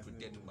know that you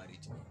protect your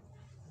marriage.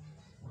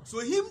 So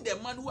him, the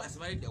man who has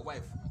married the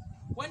wife,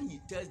 when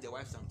he tells the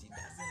wife something, he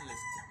doesn't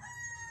listen.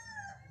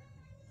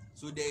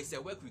 So there is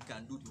a work we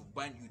can do to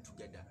bind you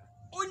together.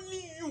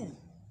 Only you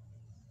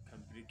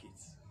can break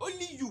it.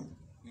 Only you.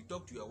 You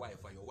talk to your wife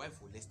and your wife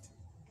will listen.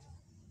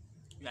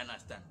 You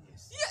understand?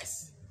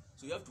 Yes.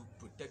 So you have to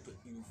protect your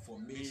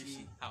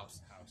information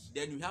house.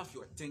 Then you have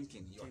your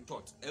thinking, your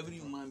thought. Every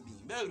human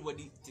being,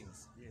 everybody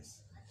thinks.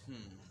 Yes.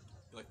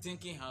 Your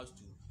thinking house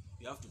too.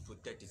 You have to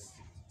protect it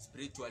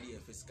spiritually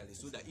and physically,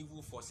 so that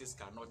evil forces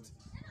cannot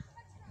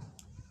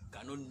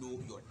know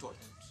your thought.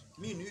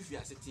 Me, if you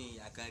are sitting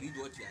here, I can read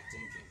what you are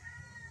thinking.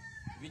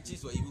 Which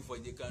is what evil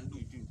forces they can do.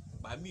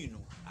 But me,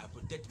 I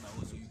protect my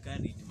own, so you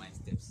can't read my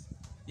steps.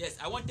 Yes,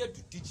 I wanted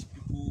to teach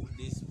people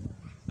this,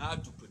 how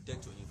to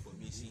protect your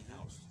information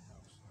house.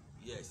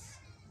 Yes.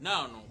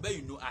 Now, no, but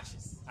you know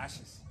ashes.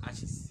 Ashes.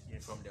 Ashes.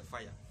 Yes. From the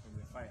fire. From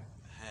the fire.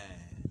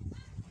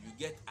 You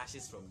get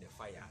ashes from the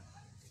fire.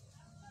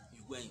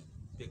 You go and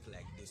pick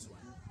like this one.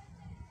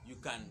 You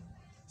can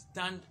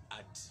stand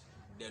at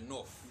the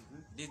north,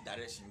 this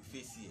direction, you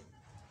face here.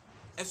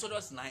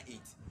 Exodus 9:8.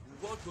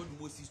 God told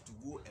Moses to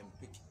go and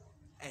pick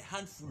a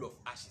handful of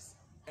ashes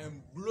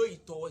and blow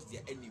it towards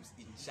their enemies.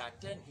 It shall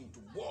turn into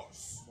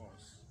balls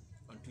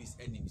unto his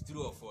enemies.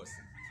 True or false?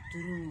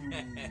 True.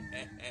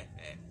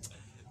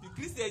 You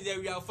Christians,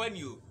 we are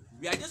funny.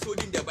 We are just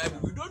holding the Bible.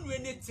 We don't know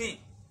anything.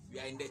 We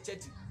are in the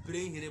church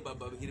praying here,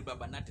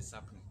 Baba, not is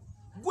happening.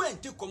 Go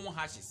and take common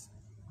ashes,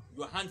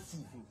 your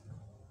handful.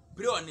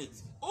 Pray on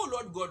it. Oh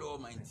Lord God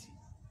Almighty,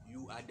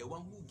 you are the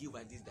one who gave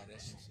us this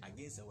direction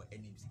against our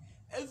enemies.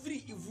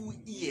 Every evil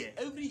ear,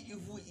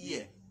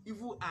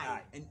 evil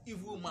eye, and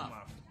evil mouth.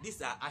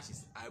 These are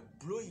ashes. I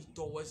blow it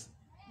towards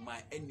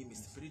my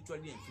enemies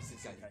spiritually and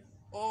physically.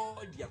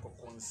 All their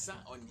concern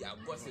on their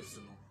gossips,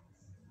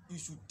 you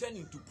should turn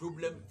into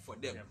problem for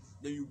them.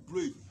 Then you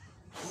blow it.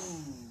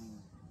 Ooh,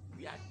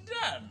 we are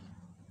done.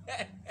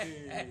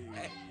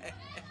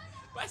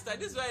 Pastor,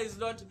 this one is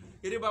not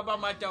a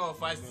matter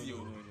of us.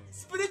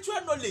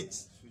 Spiritual knowledge.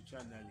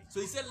 So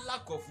he said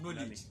lack of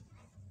knowledge.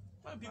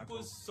 When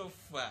people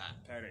suffer,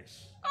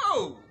 perish.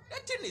 Oh,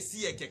 that thing is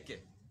here, keke.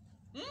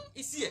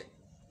 It's here.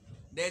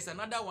 There's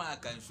another one I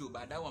can show,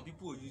 but that one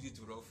people will use it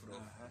rough.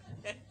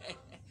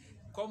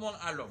 Common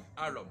alum.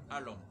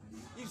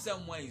 If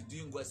someone is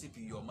doing gossip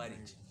in your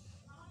marriage,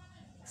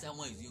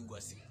 someone is doing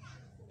gossip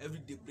every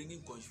day,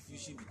 bringing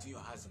confusion between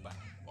your husband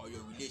or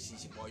your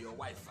relationship or your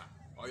wife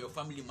or your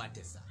family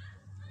matters,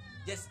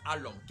 just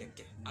alum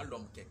keke.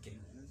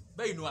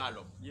 But you know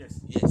alum?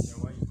 Yes.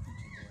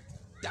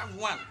 That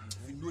one,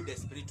 you know the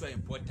spiritual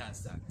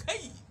importance.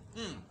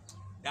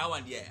 That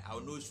one, yeah, I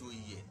will not show you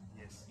here.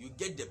 Yes. You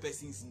get the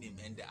person's name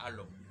and the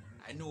alum.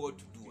 I know what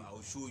to do. I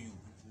will show you.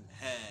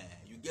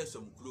 You get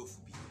some clove.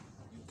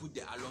 You put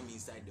the alum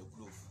inside the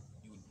clove.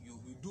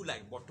 You do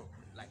like bottle,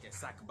 like a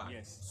sack bag,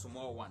 yes.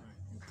 Small one.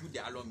 You put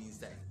the alum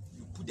inside.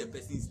 You put the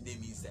person's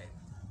name inside.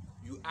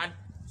 You add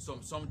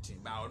something,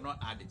 but I will not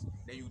add it.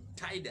 Then you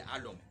tie the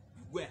alum.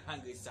 You go and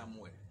hang it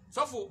somewhere.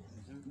 So for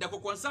the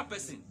concerned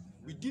person,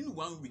 within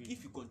 1 week,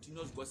 if you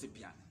continuous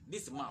gossiping,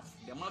 this mouth,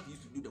 the mouth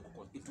used to do the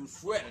cocoa, it will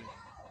swell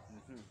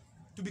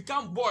to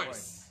become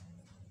boils.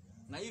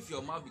 Now, if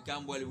your mouth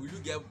become boil, will you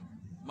get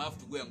mouth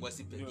to go and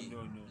gossip again?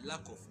 No.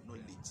 Lack of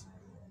knowledge.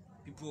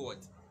 People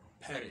what?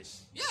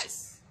 Perish.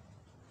 Yes.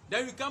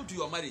 Then we come to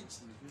your marriage.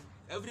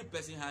 Every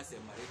person has a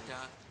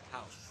marital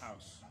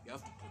house. You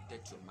have to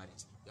protect your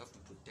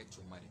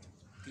marriage.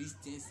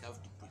 Christians have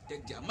to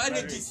protect their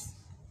marriages.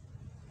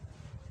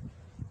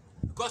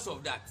 Because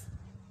of that,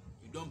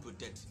 you don't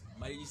protect.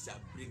 Marriages are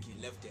breaking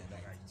left and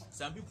right.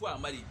 Some people are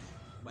married,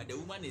 but the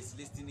woman is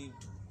listening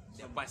to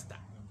the pastor,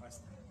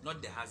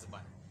 not the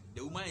husband.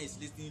 The woman is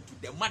listening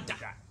to the mother,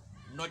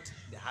 not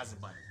the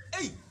husband.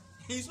 Hey,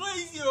 it's not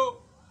easy.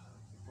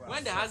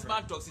 When the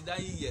husband talks, he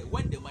doesn't hear.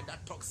 When the mother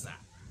talks,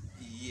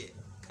 he hear.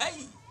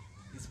 Hey,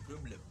 it's a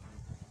problem.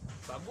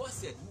 But God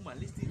said, woman,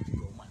 listen to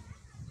your man,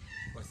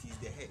 because he is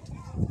the head.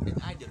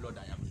 And I, the Lord,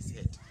 I am his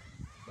head.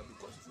 But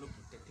because you've not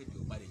protected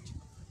your marriage,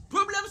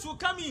 problems will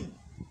come in.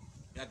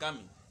 They are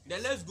coming.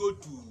 Then let's go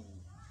to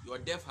your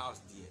death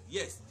house, dear.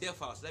 Yes, death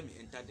house. Let me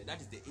enter there. That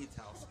is the 8th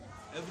house.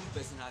 Every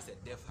person has a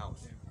death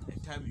house. The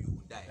time you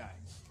will die,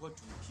 what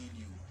will kill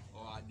you,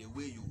 or the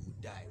way you will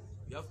die.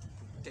 You have to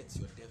protect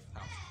your death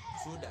house,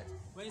 so that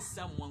when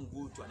someone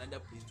go to another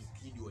place to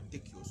kill you or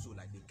take your soul,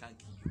 like they can't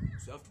kill you.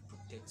 So you have to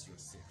protect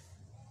yourself.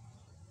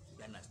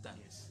 You understand?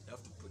 Yes. You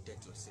have to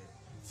protect yourself.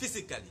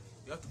 Physically,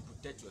 you have to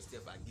protect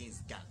yourself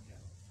against gun,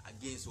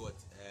 against what?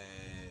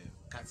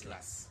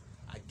 Cutlass,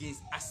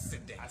 against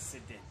accident.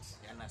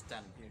 You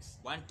understand? Yes.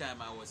 One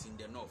time I was in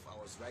the north, I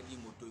was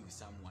riding motor with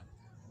someone.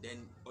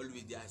 Then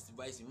always they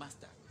advise me,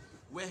 master,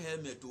 wear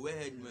helmet, wear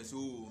helmet. So,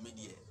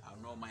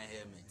 I know my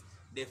helmet.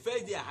 The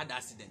first day I had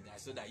accident, I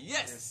saw that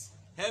yes.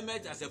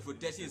 Helmet as a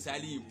protection is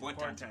highly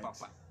important.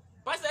 Papa.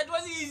 Pastor, it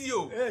wasn't easy.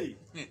 Hey.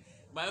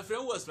 My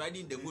friend was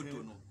riding the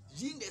motor.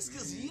 Yin the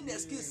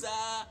skills,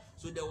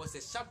 so there was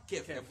a sharp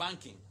curve, the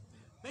banking.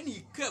 When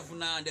he curved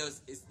now,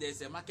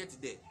 there's a market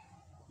there.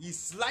 He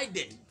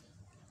slided.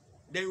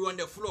 Then we were on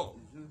the floor.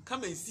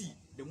 Come and see.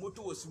 The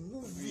motor was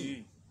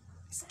moving,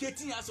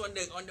 skating us on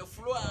the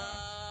floor.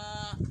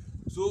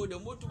 So the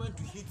motor went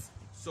to hit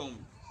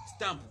some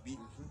stamp.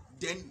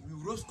 Then we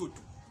rose to.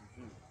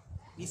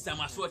 He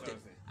somersaulted.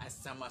 I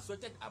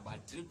somersaulted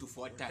about 3 to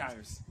 4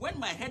 times. When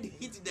my head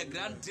hit the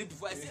ground 3 to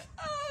 4, I said,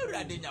 "Oh,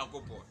 Radenya."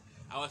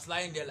 I was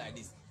lying there like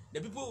this.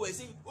 The people were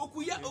saying,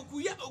 Okuya.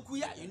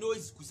 You know,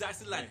 it's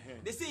Kusasi line.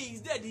 They say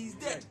he's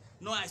dead.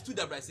 No, I stood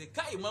up. I said,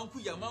 Kai,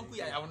 mankuya,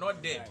 I am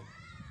not dead.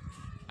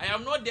 I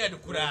am not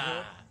dead,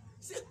 Kura.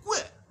 Say,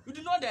 Kwe, you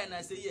do not die? And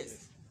I say,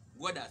 yes.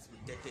 God has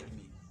protected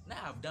me. Now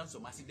I have done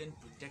some accident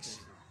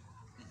protection.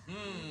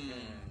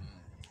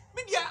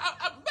 Media,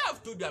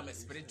 I've told you I'm a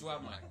spiritual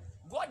man.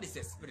 God is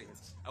a spirit.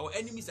 Our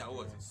enemies are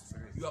what?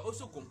 Spirit. You are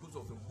also composed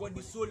of a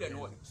body, soul, and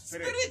what?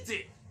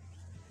 Spirit.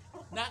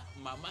 Now,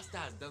 my master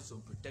has done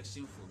some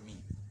protection for me.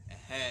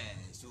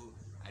 So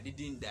I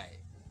didn't die.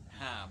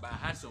 But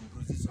I had some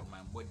bruises on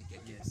my body.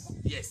 Yes.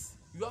 Yes.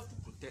 You have to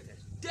protect it.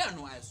 Then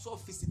I saw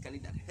physically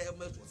that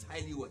helmet was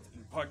highly what?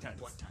 Important.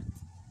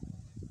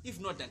 If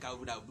not, then I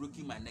would have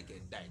broken my neck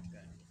and died.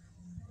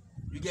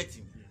 You get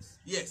him? Yes.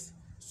 Yes.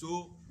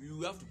 So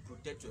you have to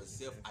protect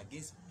yourself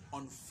against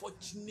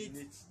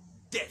unfortunate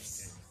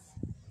deaths,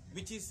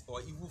 witches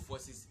or evil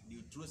forces.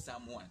 They throw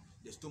someone,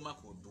 the stomach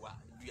will do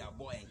your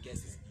boy and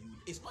cases.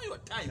 It's not your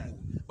time,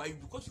 but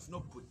because you've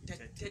not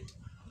protected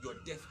your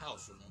death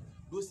house,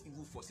 those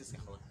evil forces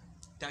cannot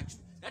touch you.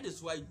 That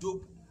is why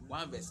Job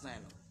 1 verse 9,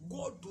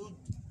 God told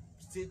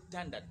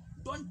Satan that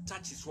don't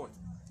touch his what?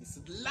 His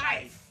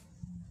life.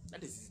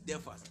 That is his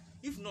death house.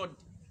 If not,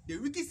 the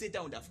wicked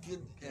Satan would have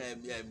killed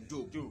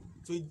Job.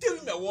 So he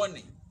gave him a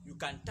warning. You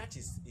can touch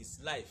his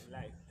life,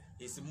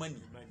 his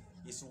money,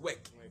 his work,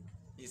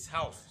 his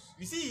house.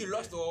 You see, he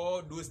lost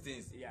all those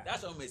things.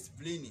 That's what I'm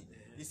explaining.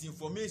 His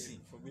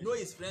information. You know,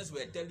 his friends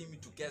were telling me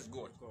to curse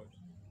God.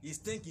 He's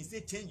thinking,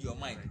 say, change your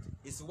mind.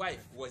 His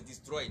wife was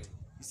destroyed.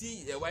 You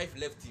see, the wife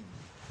left him.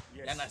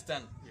 You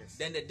understand? Yes.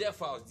 Then the death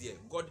house there,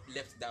 God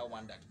left that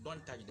one that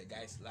don't touch the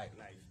guy's life.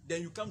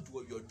 Then you come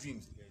to your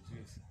dreams.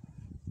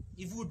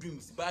 Evil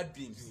dreams, bad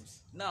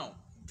dreams. Now,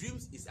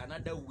 dreams is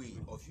another way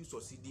of you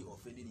succeeding or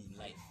failing in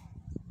life.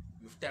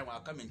 With time, I'll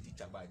come and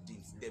teach about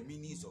dreams, the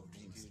meanings of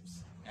dreams.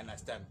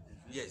 Understand?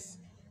 Yes.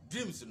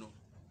 Dreams,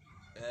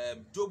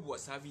 Job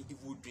was having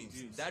evil dreams.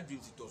 That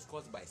dreams, it was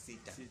caused by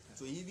Satan.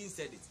 So he even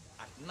said it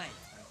at night.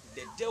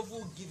 The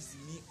devil gives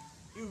me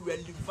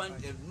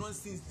irrelevant and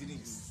nonsense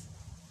dreams.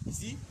 You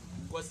see?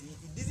 Because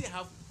he doesn't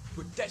have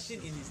protection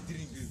in his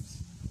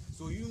dreams.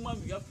 So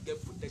human, you have to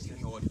get protection in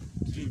your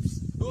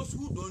dreams. Those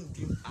who don't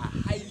dream are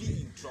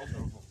highly in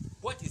trouble.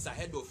 What is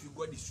ahead of you,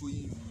 God is showing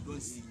you, you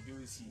don't see.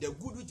 The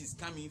good which is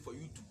coming for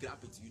you to grab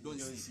it, you don't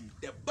see.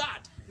 The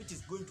bad which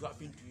is going to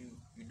happen to you,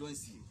 you don't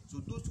see.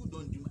 So those who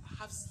don't dream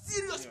have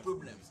serious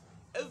problems.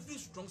 Every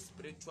strong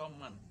spiritual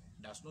man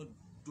does not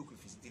joke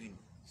with his dream.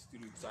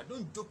 So I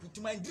don't joke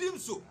with my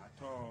dreams. So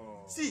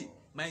see,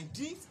 my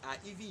dreams are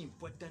even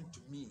important to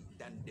me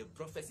than the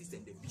prophecies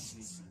and the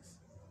visions.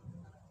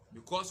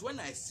 Because when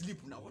I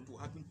sleep now, what will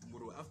happen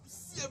tomorrow? I have to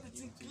see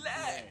everything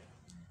clear.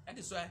 That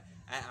is why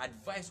I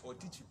advise or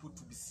teach people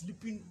to be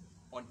sleeping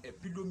on a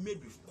pillow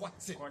made with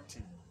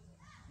cotton.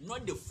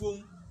 Not the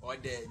foam or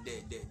the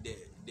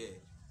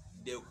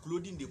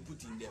clothing they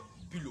put in the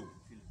pillow.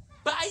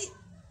 Buy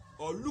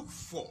or look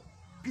for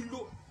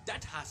pillow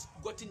that has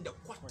gotten the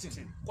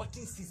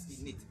cotton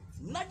seeds in it.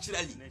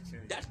 Naturally,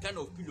 that kind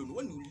of pillow,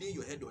 when you lay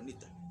your head on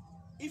it,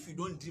 if you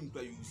don't dream,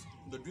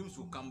 the dreams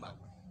will come back.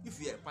 If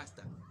you are a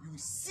pastor, you will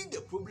see the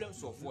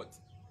problems of what?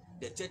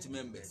 The church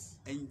members,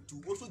 and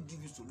to also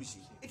give you solution.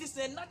 It is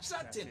a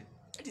natural thing.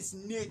 It is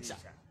nature.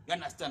 You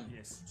understand?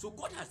 Yes. So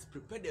God has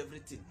prepared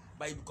everything,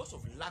 but because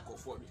of lack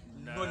of what?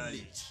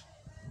 Knowledge.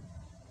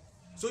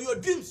 So your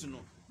dreams,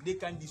 they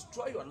can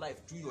destroy your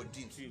life through your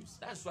dreams.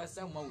 That's why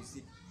someone will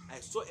say, I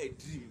saw a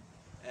dream.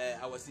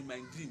 I was in my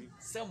dream.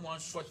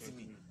 Someone shot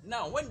me.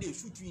 Now, when they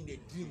shoot you in the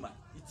dream,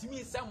 it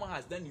means someone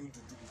has done you to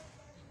do it,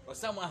 or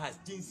someone has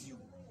chased you.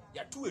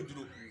 Yeah, to a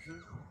dream.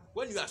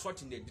 When you are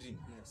shot in the dream,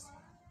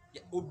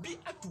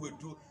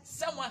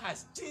 someone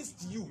has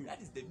chased you. That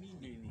is the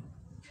meaning.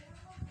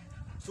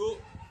 So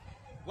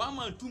 1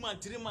 month, 2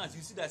 months, 3 months,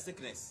 you see that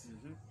sickness.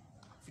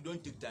 If you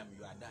don't take time,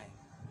 you are dying.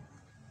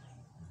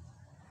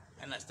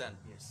 Understand?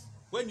 Yes.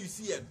 When you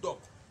see a dog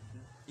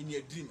in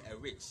your dream, a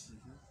witch,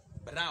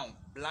 brown,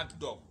 black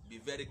dog, be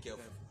very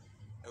careful.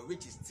 A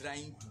witch is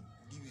trying to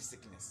give you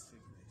sickness.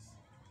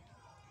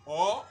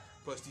 Or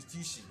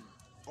prostitution,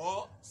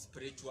 or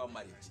spiritual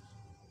marriage.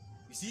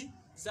 You see,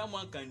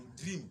 someone can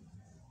dream.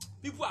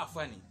 People are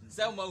funny.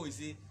 Someone will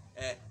say,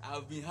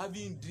 I've been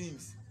having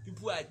dreams.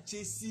 People are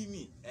chasing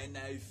me and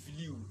I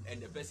flew,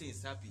 and the person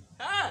is happy.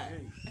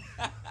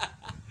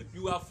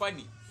 You are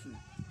funny.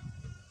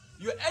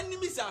 Your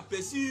enemies are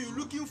pursuing you,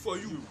 looking for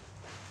you.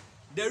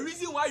 The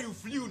reason why you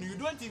flew, you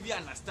don't even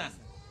understand.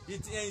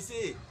 And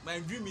say, my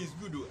dream is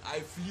good, I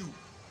flew.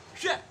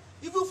 Sure,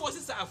 evil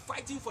forces are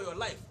fighting for your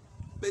life,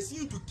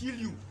 pursuing to kill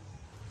you.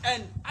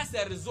 And as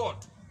a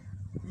result,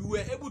 you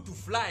were able to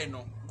fly.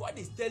 God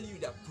is telling you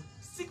that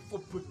seek for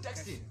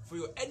protection, for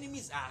your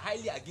enemies are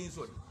highly against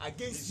what?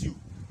 Against you.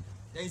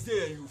 Then you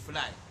say you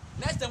fly.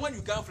 Next time when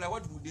you can't fly,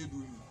 what will they do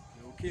you?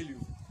 They will kill you.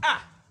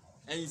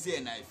 And you say,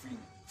 and I flew.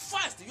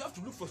 First, you have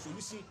to look for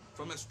solution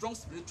from a strong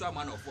spiritual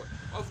man of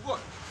God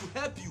to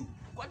help you.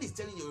 God is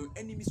telling you your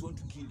enemies want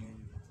to kill you.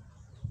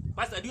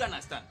 Pastor, do you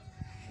understand?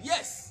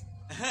 Yes.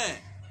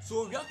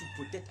 So we have to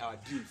protect our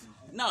dreams.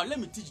 Now let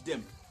me teach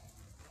them.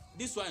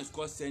 This one is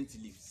called scent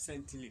leaf.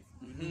 Scent leaf.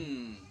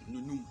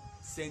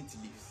 Scent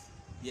leaf.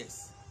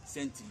 Yes,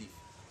 scent leaf.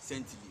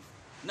 Scent leaf.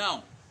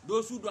 Now,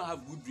 those who don't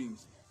have good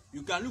dreams,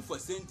 you can look for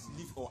scent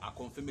leaf or a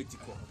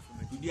confirmatory call.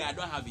 Today I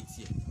don't have it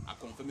here. A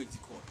confirmatory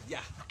call. They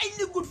are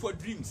highly good for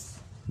dreams.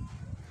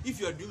 If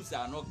your dreams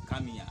are not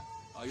coming,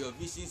 or your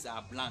visions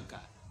are blank,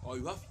 or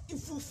you have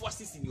evil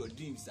forces in your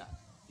dreams,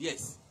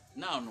 yes,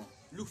 now no,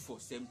 look for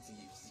 70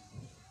 years.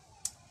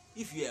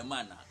 If you're a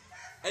man,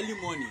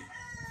 early morning,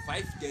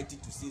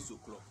 5:30 to 6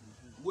 o'clock,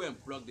 go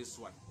and plug this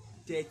one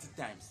 30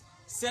 times.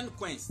 Send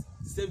coins,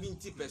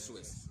 70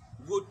 pesos.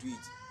 Go to it.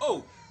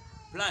 Oh,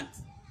 plant,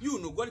 you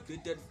know God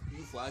created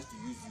you for us to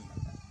use you.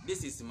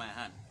 This is my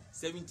hand,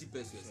 70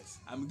 pesos. Yes.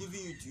 I'm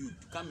giving it to you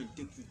to come and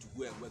take you to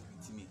go and work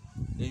with me.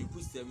 Then you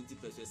put 70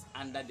 pesos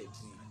under the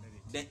tree.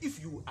 Then if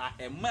you are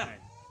a man,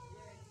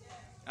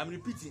 I'm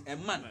repeating, a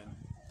man,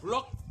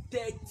 pluck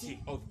 30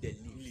 of the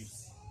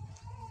leaves.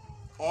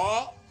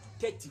 Or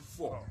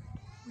 34.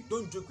 We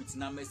don't joke with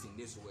numbers in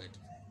this word.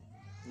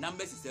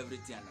 Numbers is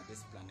everything on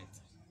this planet.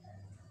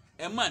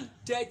 A man,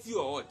 30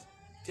 or what?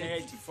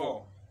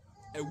 34.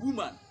 A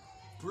woman,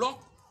 pluck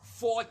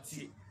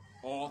 40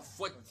 or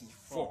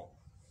 44.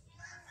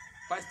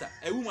 Pastor,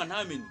 a woman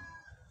how many?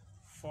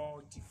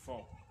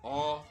 44.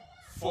 Or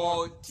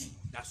 40.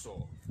 That's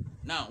all.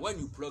 Now, when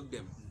you plug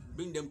them,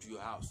 bring them to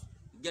your house.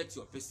 Get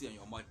your PC and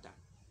your mortar.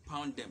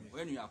 Pound them.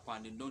 When you are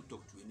pounding, don't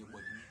talk to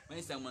anybody.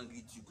 When someone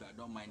greets you,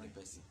 don't mind the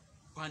person.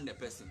 Pound the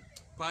person.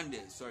 Pound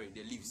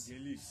the leaves. The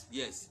leaves.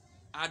 Yes.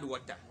 Add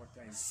water.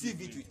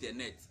 Sieve it with a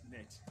net.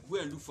 Go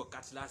and look for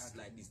cutlass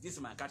like this. This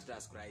my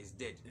cutlass cry is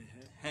dead.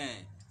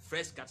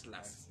 Fresh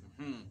cutlass.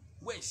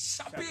 Go and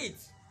sharp it.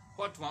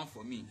 Hot one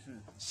for me.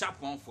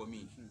 Sharp one for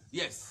me.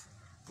 Yes.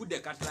 Put the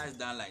cutlass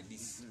down like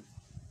this.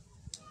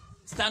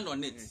 Stand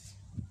on it.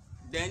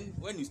 Then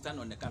when you stand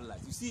on the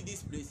cutlass, you see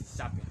this place is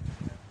sharpened.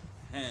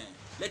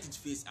 Let it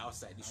face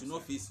outside. It should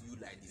not face you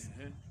like this.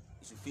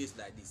 It should face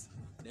like this.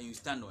 Then you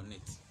stand on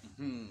it.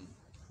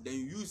 Then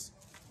you use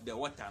the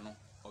water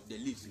of the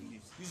leaves.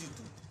 Use it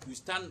to you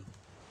stand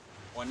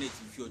on it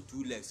with your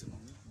two legs.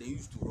 Then you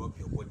use to rub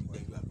your body.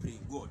 Then you are praying,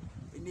 God,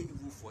 any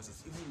evil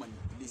forces, evil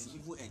manipulation,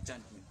 evil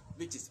enchantment,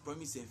 which is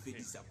promise and faith,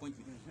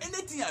 disappointment.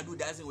 Anything I do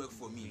doesn't work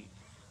for me.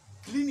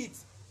 Clean it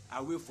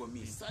away from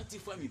me.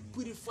 Sanctify me.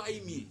 Purify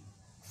me.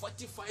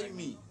 Fortify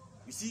me.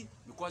 You see,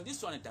 because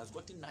this one, it has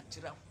gotten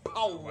natural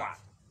power,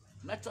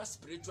 natural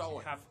spiritual.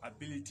 We have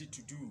ability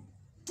to do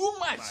too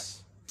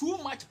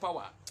much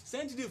power.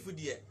 Sensitive food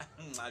here.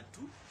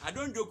 I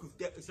don't joke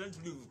with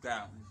sensitive food.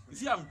 You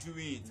see, I'm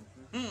doing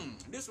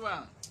it. This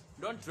one,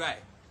 don't try.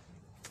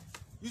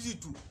 Use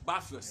it to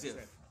bath yourself.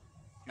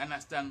 You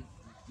understand?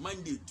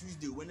 Monday,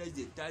 Tuesday,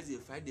 Wednesday, Thursday,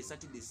 Friday,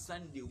 Saturday,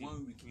 Sunday,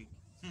 1 week.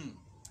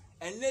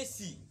 And let's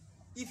see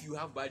if you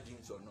have bad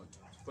dreams or not.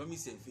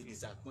 Promise and faith,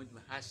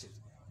 disappointment, hardship.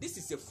 This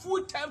is a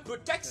full-time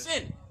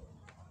protection.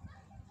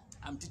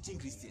 I'm teaching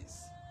Christians.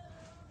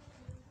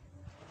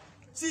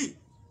 See,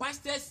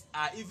 pastors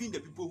are even the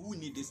people who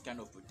need this kind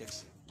of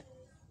protection.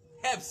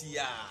 Helps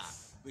here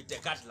with the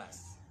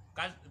cutlass.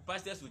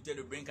 Pastors will tell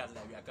you, bring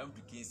cutlass, we are coming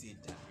to kill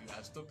Satan. You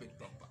have stopped it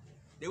proper.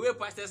 The way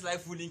pastors like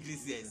fooling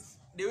Christians,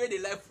 the way they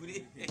like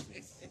fooling,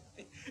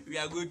 we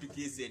are going to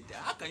kill Satan.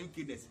 How can you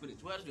kill the spirit?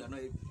 Well, you are not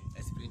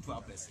a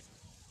spiritual person.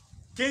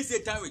 Kill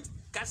Satan with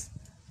cast.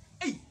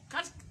 Hey,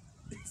 cut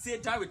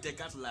Satan with a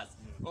cutlass,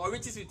 or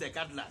witches with a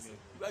cutlass.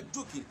 You are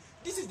joking.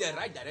 This is the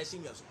right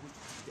direction we are supposed to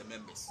teach the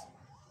members.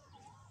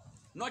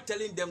 Not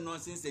telling them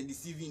nonsense and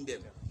deceiving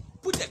them.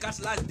 Put the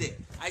cutlass there.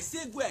 I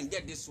say go and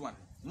get this one.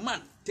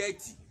 Man 30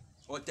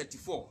 or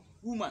 34.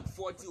 Woman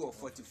 40 or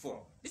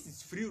 44. This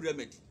is free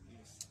remedy.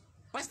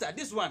 Pastor,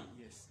 this one.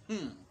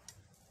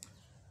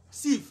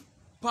 Sieve,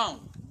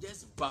 pound,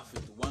 just buff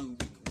it 1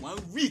 week.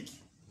 1 week.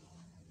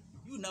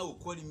 You now will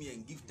call me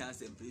and give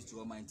thanks and praise to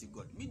Almighty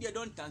God. Media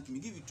don't thank me,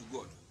 give it to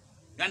God.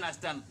 You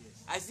understand?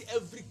 Yes. I see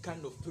every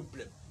kind of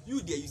problem. You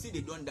there, you say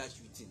they don't dash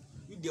you in.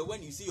 You there,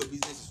 when you see your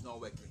business is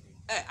not working.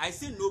 I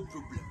say no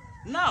problem.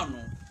 Now, no,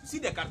 you see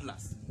the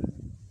cutlass.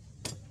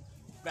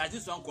 There's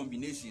this one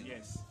combination.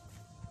 Yes.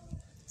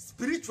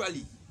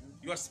 Spiritually,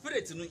 your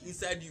spirit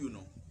inside you,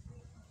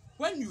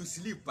 when you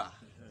sleep,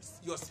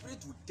 your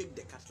spirit will take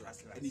the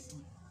cutlass and it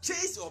will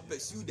chase or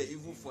pursue the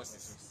evil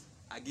forces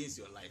against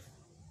your life.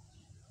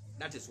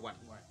 That is one.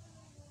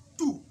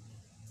 2,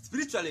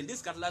 spiritually,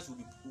 this cutlass will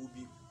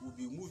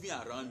be moving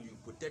around you,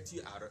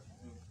 protecting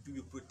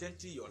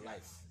your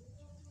life.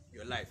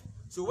 Your life.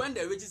 So when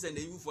the witches and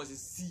the evil forces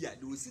see you,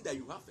 they will see that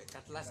you have a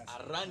cutlass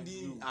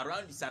surrounding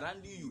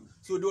you.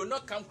 So they will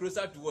not come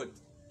closer to what?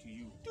 To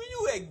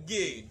you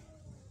again.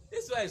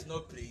 This one is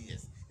not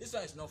prayers. This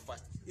one is not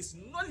fast. It's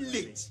not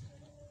late.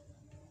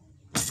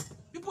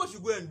 People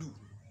should go and do.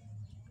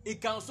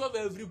 It can solve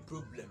every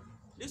problem.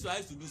 This one I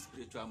used to do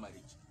spiritual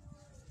marriage.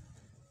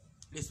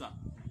 This one,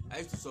 I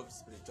used to solve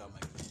spiritual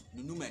marriage.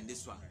 Nunuma and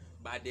this one.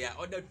 But there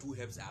are other 2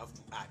 helps I have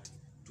to add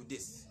to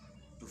this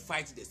to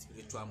fight the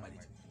spiritual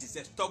marriage. It is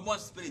a stubborn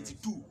spirit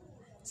too.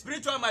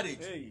 Spiritual marriage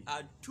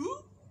are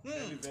 2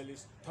 very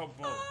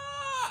stubborn.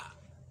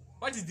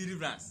 What is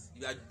deliverance?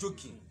 You are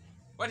joking.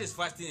 What is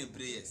fasting and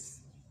prayers?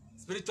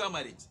 Spiritual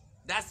marriage.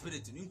 That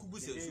spirit. The day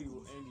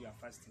you end your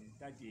fasting,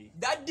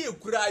 that day you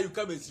cry, you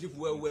come and sleep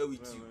well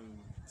with you.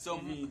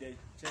 Some in the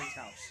church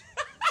house.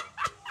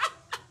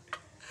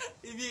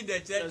 Even in the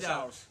church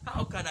house.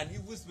 How can an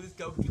evil spirit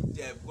come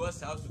to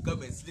God's house to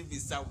come and sleep with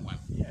someone?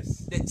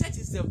 Yes. The church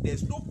itself,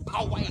 there's no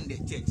power in the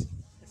church.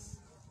 Yes.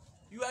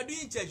 You are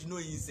doing church, no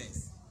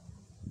incense.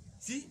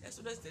 See,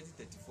 Exodus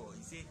 30:34,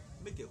 he said,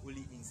 make a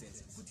holy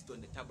incense, put it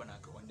on the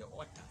tabernacle, on the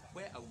altar,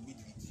 where I will meet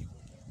with you.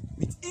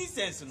 With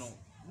incense,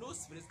 no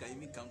spirits can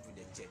even come to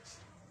the church.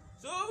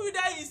 So with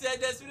that incense,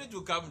 the spirit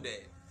will come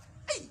there.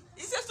 Hey,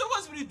 he says so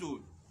much spirit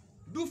to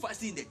do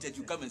fasting in the church,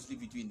 you come and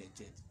sleep with you in the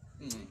church.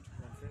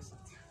 Confess it.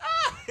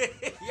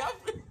 You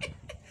have to,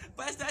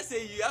 Pastor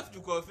say you have to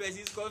confess.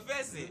 He's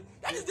confessing.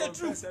 That is the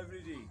truth. Every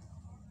day.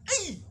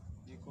 Hey,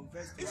 you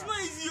confess. It's not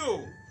easy.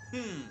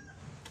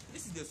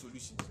 This is the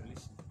solution.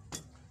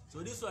 So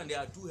this one, there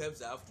are two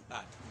helps I have to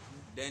add.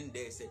 Then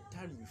there's a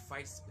time we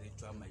fight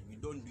spiritual mind. We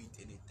don't do it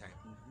any time.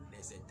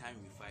 There's a time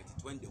we fight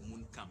it when the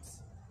moon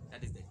comes.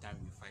 That is the time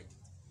we fight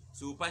it.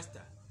 So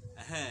Pastor,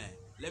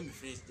 let me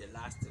finish the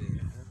last three.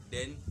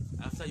 Then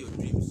after your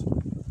dreams,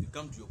 you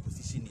come to your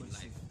position in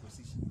life.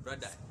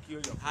 Brother,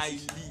 highly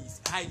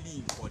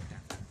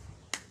important.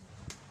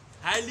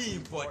 Highly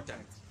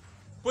important.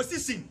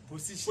 Position.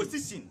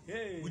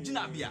 Hey.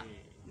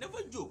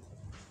 Never joke.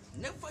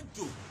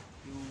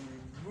 You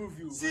move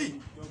you. See,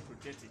 you don't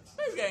protect it.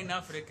 When we are in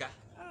Africa,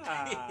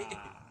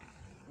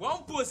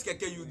 one post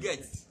you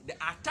get the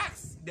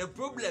attacks, the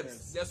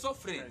problems, the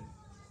suffering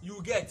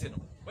you get,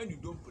 when you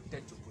don't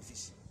protect your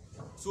position.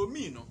 So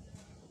me,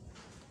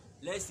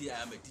 let's say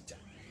I am a teacher.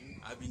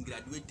 I've been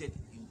graduated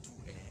into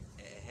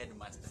a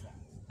headmaster.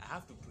 I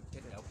have to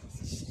protect our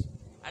position.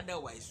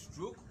 Otherwise,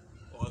 stroke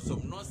or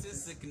some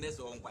nonsense sickness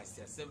or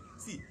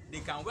see, they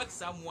can work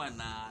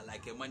someone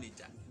like a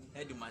manager,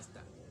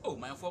 headmaster. Oh,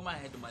 my former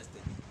headmaster,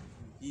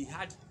 he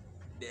had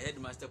the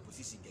headmaster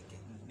position again.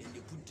 Then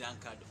they put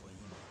drunkard on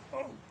him.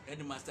 Oh,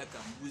 headmaster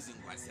can lose him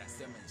and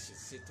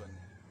shit on him.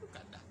 Look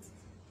at that.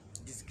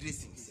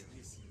 Disgracing himself.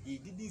 He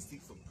didn't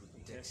seek for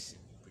protection.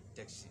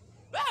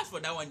 But as for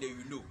that one, there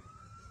you know.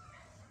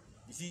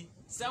 You see,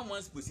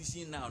 someone's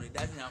position now, he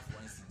doesn't have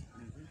one city.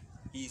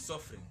 He is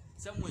suffering.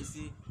 Someone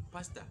say,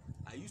 Pastor,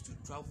 I used to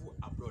travel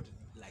abroad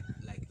like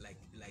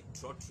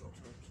trotro,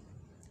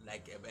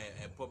 like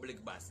a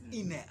public bus,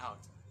 in and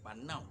out. But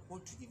now,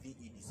 what to even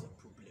eat is a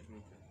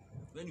problem.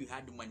 When you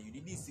had money, you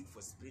didn't seek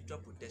for spiritual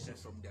protection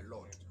from the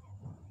Lord.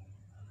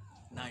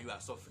 Now you are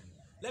suffering.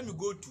 Let me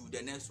go to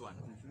the next one.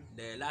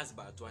 The last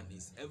but one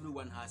is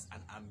everyone has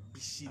an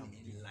ambition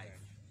in life.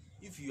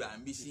 If your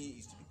ambition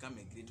is to become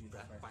a great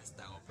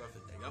pastor or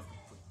prophet, you have to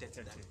protect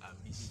that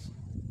ambition.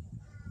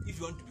 If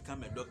you want to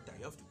become a doctor,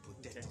 you have to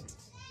protect it.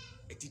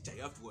 A teacher,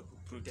 you have to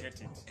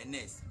protect it. A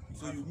nurse.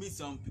 So you meet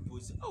some people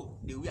say, oh,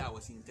 the way I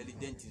was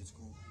intelligent in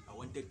school, I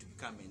wanted to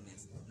become a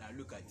nurse. Now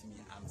look at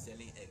me, I'm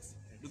selling eggs.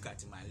 Look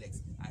at my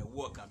legs. I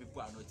work and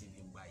people are not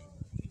even buying.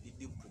 You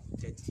didn't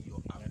protect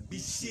your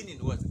ambition in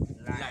what?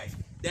 Life.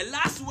 The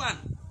last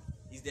one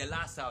is the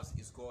last house.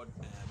 It's called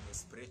the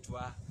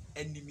spiritual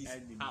enemy's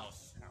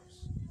house.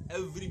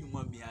 Every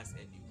human being has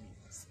enemy,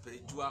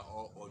 spiritual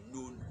or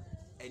unknown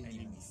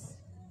enemies.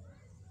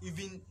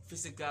 Even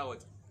physical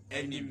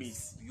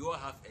enemies. You all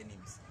have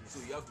enemies. So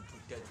you have to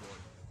protect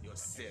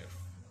yourself.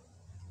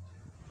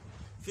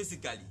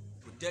 Physically,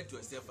 protect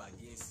yourself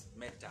against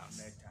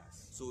metals.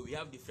 So we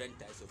have different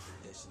types of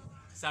protection.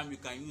 Some you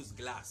can use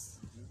glass,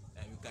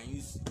 and you can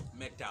use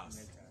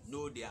metals.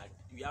 No,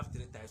 we have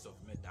three types of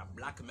metal.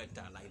 Black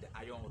metal, like the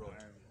iron rod.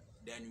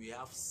 Then we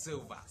have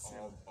silver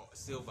or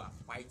silver,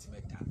 white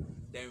metal.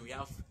 Then we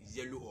have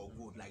yellow or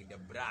gold, like the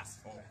brass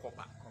or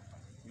copper.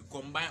 You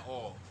combine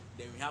all.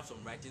 Then we have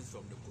some writings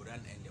from the Quran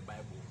and the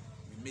Bible.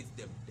 We mix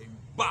them, then you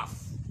buff.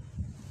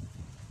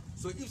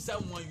 So if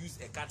someone use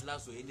a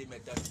cutlass or any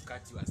metal to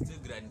cut you, are still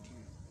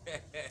grinding.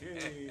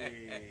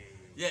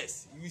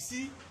 Yes, you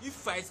see, if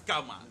fights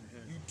come,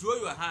 you throw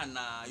your hand,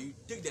 you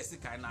take the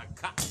stick and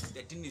cut.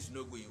 The thing is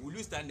not going. Will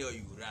you stand there or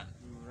you run?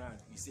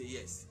 You say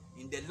yes.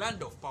 In the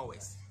land of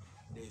powers,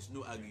 there is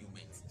no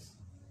argument.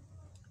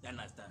 You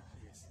understand?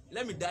 Yes.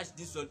 Let me dash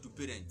this one to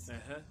parents.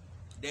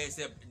 There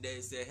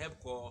is a help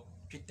called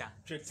Sida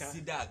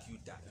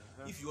Acuta.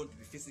 If you want to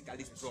be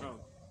physically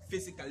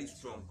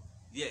strong,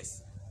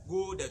 yes.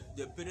 Go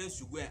the parents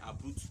should go and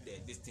uproot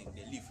this thing,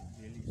 the leaf.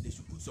 They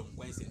should put some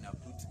coins and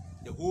uproot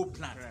the whole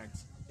plant.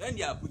 When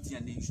they are putting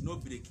and they should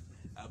not break,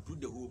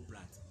 uproot the whole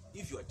plant.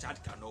 If your child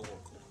cannot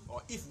walk,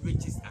 or if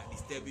witches are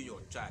disturbing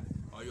your child,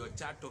 or your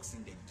child talks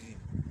in the dream,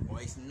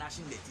 or is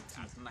gnashing the teeth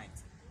at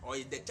night, or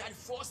if the child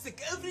falls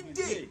sick every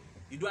day,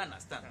 you don't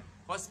understand.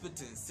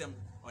 Hospital is some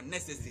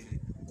unnecessary.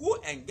 Go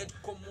and get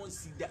common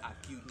Sida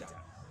Acuta.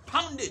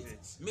 Pound it,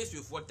 mix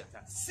with water,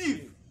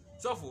 sieve.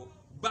 So for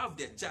bath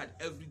the child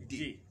every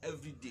day.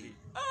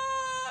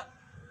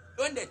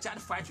 When the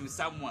child fights with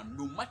someone,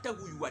 no matter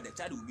who you are, the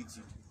child will beat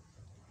you.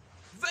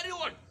 Very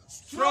what?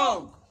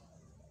 Strong.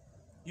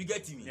 You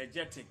get me?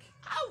 Energetic.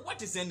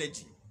 What is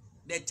energy?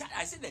 The child,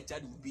 I said the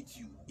child will beat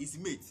you. His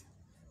mate.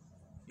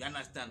 You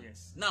understand?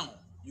 Yes. Now,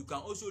 you can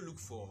also look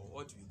for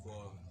what we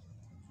call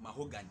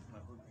mahogany.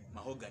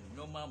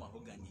 Normal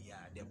mahogany,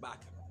 the back.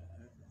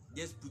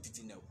 just put it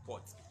in a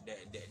pot,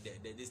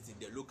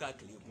 the local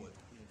clay pot,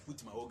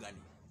 put mahogany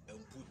and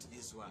put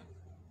this one,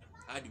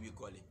 how do we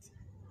call it,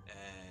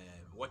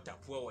 water,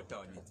 pour water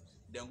on it,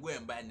 then go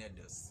and buy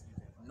needles,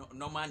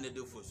 normal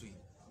needle for sweet,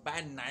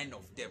 buy 9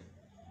 of them,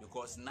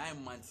 because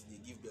 9 months they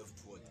give birth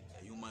to what?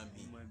 A human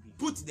being.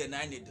 Put the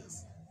 9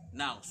 needles,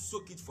 now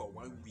soak it for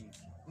 1 week,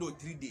 no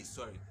 3 days,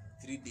 sorry,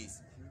 3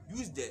 days.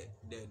 Use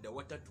the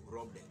water to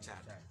rub the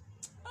child.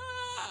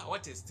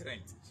 What is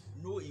strength?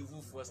 No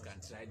evil force can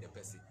try the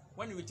person.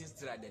 When we just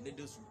try, the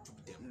needles will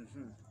took them.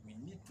 We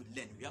need to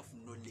learn. We have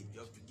knowledge. We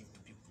have to give to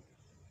people.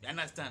 You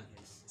understand?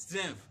 Yes.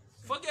 Strength.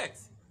 Forget.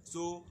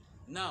 So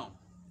now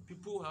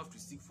people have to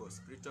seek for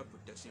spiritual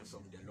protection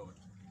from the Lord,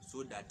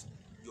 so that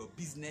your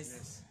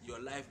business, your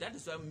life. That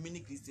is why many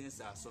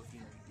Christians are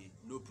suffering today.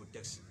 No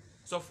protection.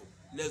 So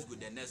let's go.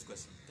 The next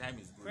question. Time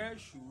is going. Where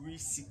should we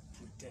seek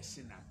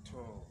protection at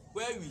all?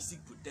 Where we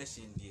seek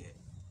protection,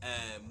 there.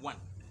 One.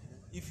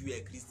 If you are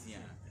a Christian,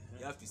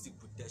 you have to seek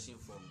protection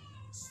from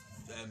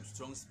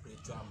strong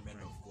spiritual men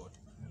of God.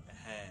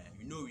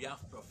 You know, we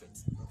have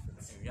prophets,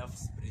 and we have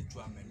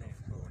spiritual men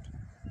of God,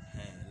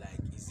 like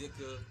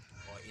Ezekiel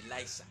or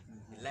Elisha.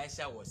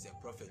 Elisha was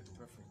a prophet,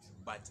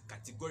 but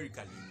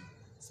categorically,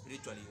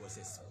 spiritually, he was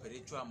a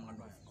spiritual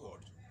man of God.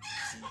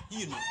 See,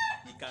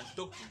 he can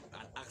talk to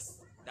and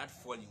ask that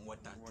fall in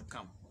water to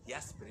come. He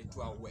has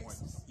spiritual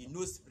words. He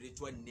knows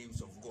spiritual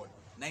names of God,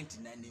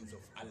 99 names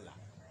of Allah.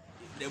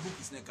 The book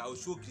is like, I will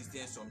show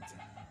Christians something.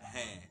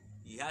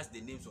 He has the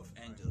names of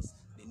angels,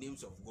 the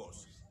names of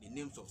gods, the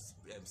names of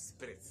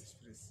spirits.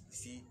 You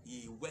see,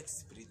 he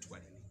works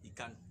spiritually. He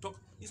can talk.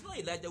 It's not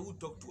Elijah who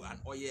talked to an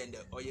oil and the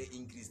oil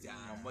increased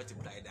and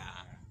multiplied.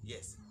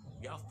 Yes,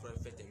 we have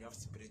prophets and we have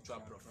spiritual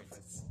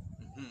prophets.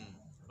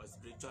 Or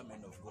spiritual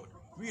men of God.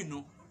 We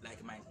know,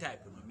 like my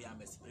type, me,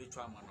 I'm a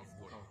spiritual man of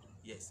God.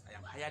 Yes, I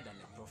am higher than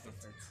a prophet.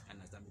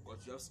 Understand?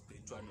 Because you have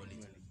spiritual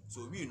knowledge.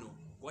 So we know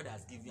God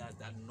has given us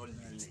that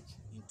knowledge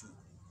into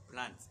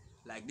plants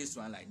like this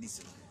one, like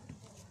this one.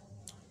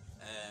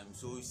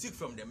 So we seek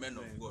from the men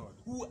of God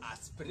who are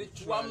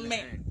spiritual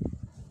men.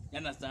 You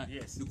understand?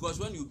 Yes. Because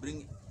when you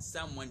bring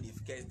someone,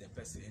 they've cursed the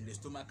person and the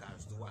stomach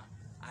has to work.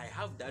 I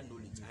have that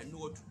knowledge. I know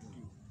what to do.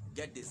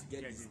 Get this,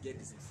 get this, get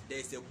this. There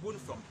is a bone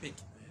from pig.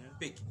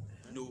 Pig.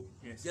 No,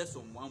 just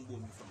from one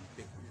bone from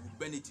pig. You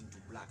burn it into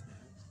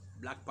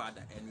black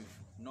powder, and with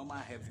normal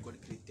herbs God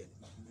created,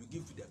 you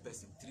give to the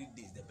person 3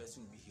 days, the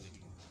person will be healed.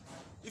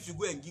 If you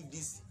go and give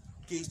this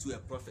case to a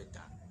prophet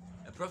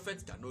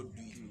cannot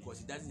do it because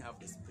he doesn't have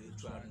the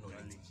spiritual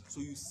knowledge.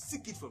 So you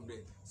seek it from the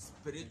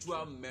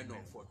spiritual men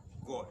of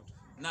God.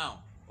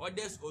 Now,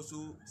 others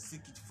also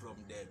seek it from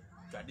the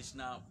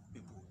traditional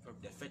people,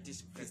 the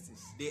fetish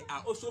priests. They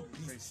are also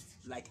priests,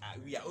 like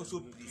we are also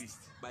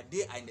priests, but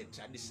they are in the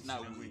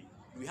traditional way.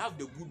 We have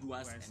the good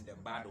ones and the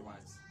bad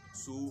ones.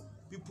 So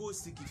people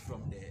seek it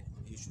from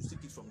you should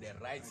seek it from the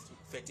right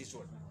fetish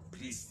one,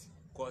 priest,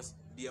 because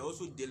they are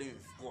also dealing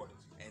with God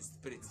and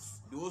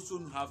spirits. They also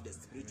have the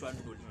spiritual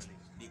knowledge.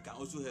 They can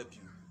also help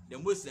you. The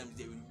Muslims,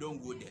 they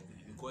don't go there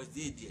because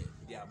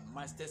their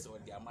masters or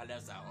their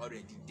mothers are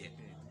already dead.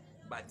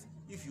 But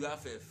if you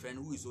have a friend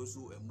who is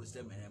also a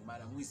Muslim and a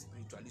madam who is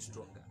spiritually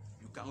stronger,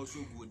 you can also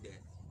go there.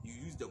 You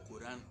use the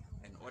Quran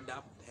and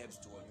other helps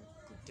to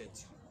protect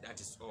you. That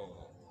is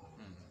all.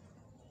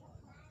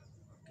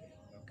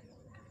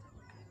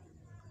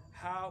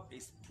 How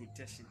is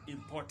protection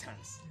important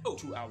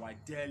to our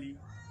daily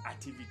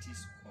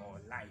activities or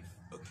life?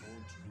 Okay.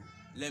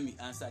 Let me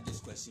answer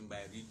this question by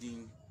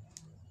reading.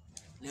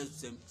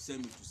 Let's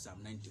send me to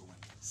Psalm 91.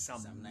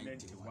 Psalm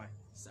 91.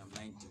 Psalm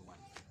 91.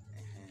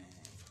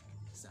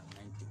 Psalm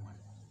 91.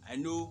 I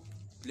know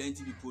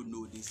plenty people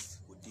know this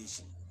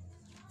quotation.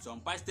 Some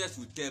pastors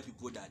will tell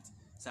people that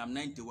Psalm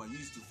 91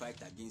 used to fight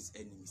against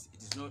enemies.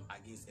 It is not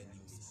against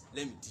enemies.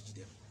 Let me teach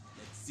them.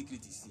 The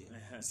secret is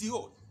here. See,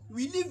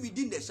 we live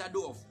within the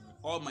shadow of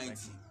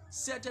Almighty,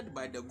 sheltered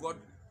by the God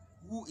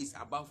who is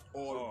above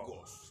all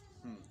gods.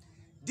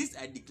 This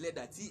I declare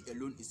that He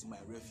alone is my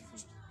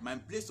refuge, my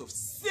place of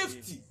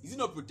safety. Is it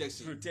not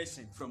protection?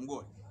 Protection from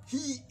God.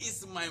 He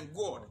is my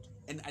God,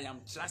 and I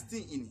am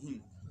trusting in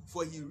Him,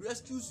 for He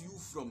rescues you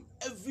from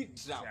every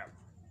trap.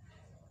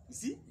 You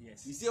see?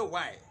 Yes. You see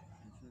why?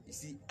 You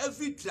see,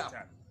 every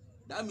trap.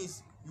 That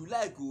means you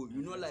like you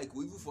not like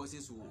evil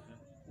forces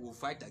will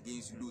fight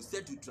against you. They will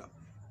set you trap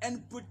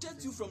and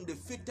protect you from the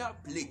fatal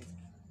plague.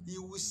 He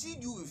will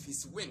shield you with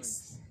His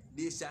wings.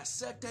 They shall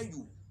shelter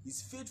you. His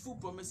faithful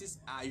promises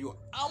are your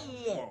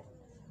armor.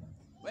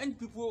 When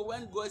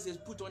God says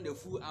put on the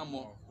full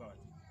armor,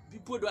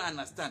 people don't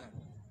understand.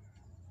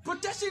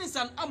 Protection is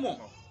an armor.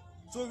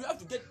 So you have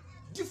to get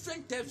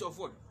different types of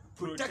what?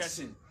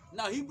 Protection.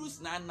 Now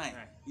Hebrews 9:9.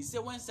 He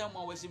said when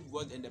someone worships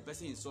God and the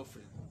person is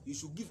suffering, you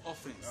should give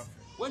offerings.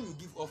 When you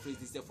give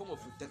offerings, it's a form of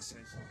protection.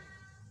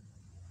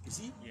 You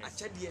see,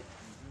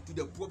 to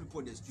the poor people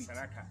on the street.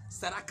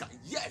 Saraka.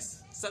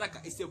 Yes,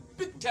 Saraka. It's a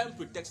big time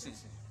protection.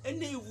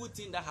 Any evil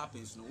thing that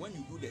happens, when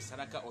you do the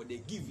Saraka or they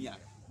give you,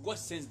 God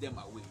sends them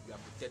away. You are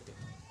protected.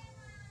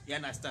 You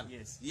understand?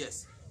 Yes.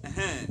 Yes.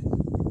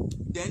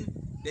 Then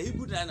The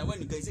Hebrew and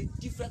when you can say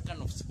different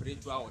kind of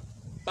spiritual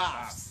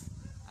baths,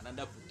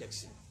 another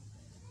protection.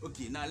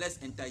 Okay, now let's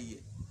enter here.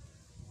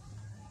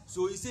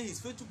 So he says his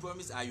faithful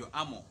promise are your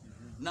armor.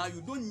 Now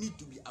you don't need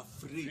to be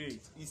afraid.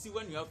 You see,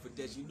 when you have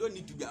protection, you don't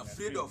need to be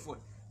afraid of what?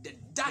 The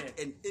dark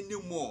and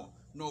anymore,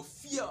 nor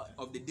fear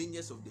of the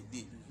dangers of the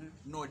day,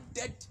 nor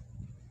death,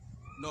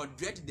 nor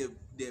dread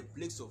the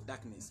plagues of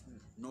darkness,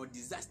 nor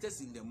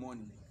disasters in the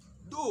morning.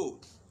 Though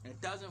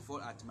 1,000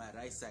 fall at my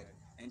right side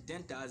and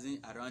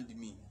 10,000 around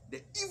me,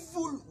 the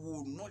evil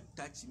will not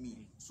touch me.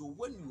 So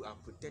when you are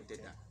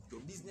protected, your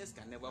business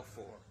can never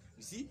fall.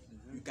 You see,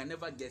 you can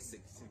never get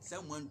sick.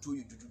 Someone told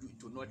you to do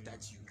it will not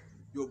touch you.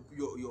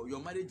 Your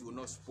marriage will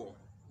not spoil.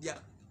 Yeah,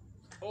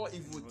 all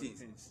evil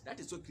things. That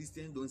is what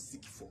Christians don't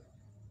seek for.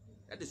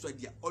 That is why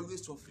they are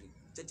always suffering.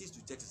 Churches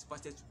to churches,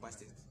 pastors to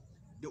pastors.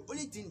 The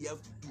only thing they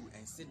have to do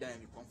and sit down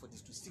and be comforted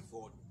is to seek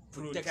for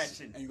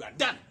protection. And you are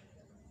done.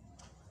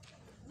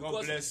 God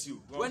because bless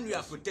you. God when bless you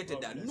are protected,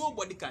 you. that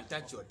nobody can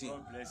touch your thing.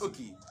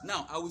 Okay,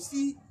 now I will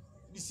see.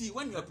 You see,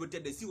 when you are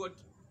protected, see what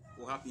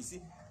will happen. You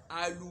see,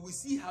 I will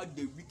see how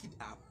the wicked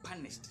are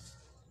punished,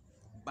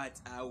 but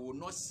I will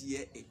not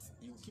share it.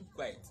 You keep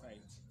quiet. Right.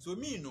 So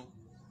me, you know,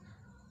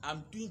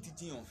 I'm doing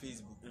teaching on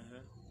Facebook.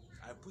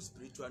 I put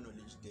spiritual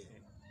knowledge there.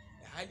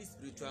 A highly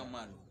spiritual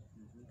man,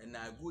 and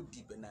I go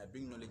deep and I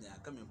bring knowledge and I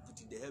come and put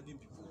it there, helping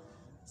people.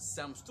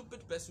 Some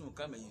stupid person will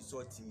come and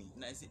insult me,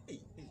 and I say, hey,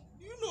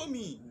 you know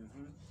me,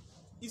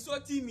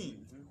 insulting me.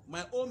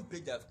 My own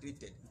page I've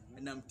created,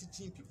 and I'm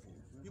teaching people.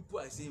 People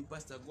are saying,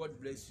 Pastor, God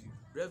bless you.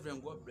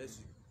 Reverend, God bless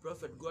you.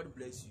 Prophet, God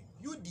bless you.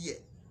 You dear,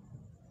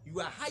 you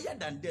are higher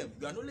than them.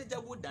 You are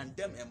knowledgeable than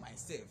them and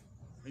myself.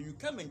 And you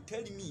come and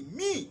tell me,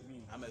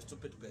 I'm a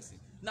stupid person.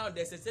 Now,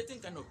 there's a certain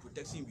kind of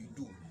protection we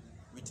do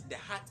with the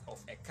heart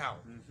of a cow.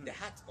 The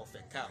heart of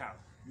a cow.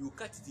 You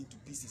cut it into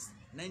pieces,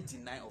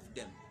 99 of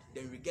them.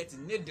 Then we get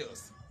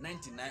needles,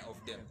 99 of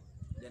them.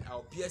 Then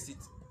I'll pierce it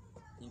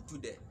into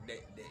the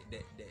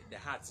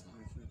heart.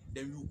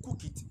 Then you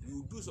cook it.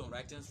 You do some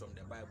writings from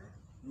the Bible.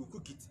 You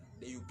cook it.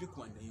 Then you pick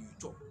one. Then you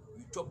chop.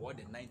 You chop all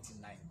the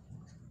 99.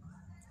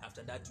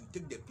 After that, you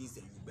take the piece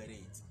and you bury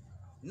it.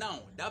 Now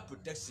that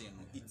protection,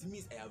 it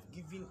means I have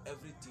given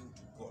everything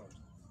to God.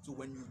 So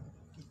when you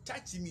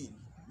touch me,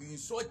 you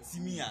insult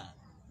me,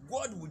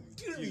 God will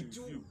deal with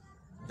you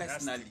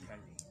personally,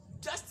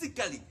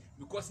 drastically,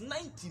 because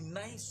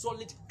 99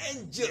 solid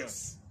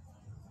angels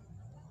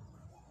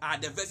are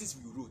the verses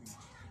we wrote.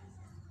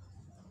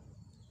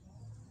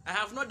 I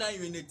have not done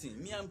you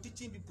anything. Me, I'm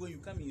teaching people. You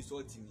come and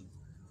insult me.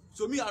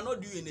 So me, I'll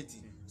not do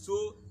anything.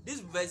 So this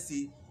verse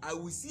say, I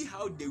will see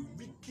how the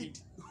wicked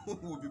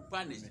will be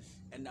punished,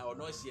 and I will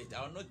not share it.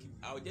 I will not keep.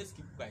 I will just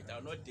keep quiet. I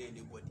will not tell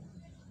anybody.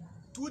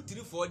 2,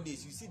 3, 4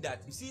 days. You see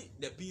that. You see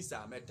the pieces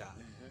are metal.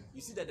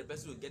 You see that the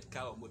person will get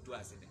car or motor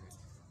accident.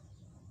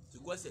 So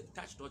God said,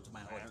 touch not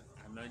my oil.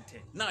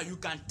 Anointed. Now you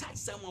can touch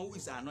someone who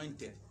is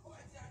anointed.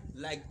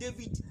 Like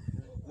David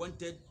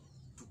wanted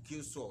to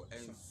kill Saul,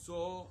 and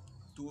Saul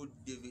told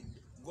David,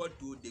 God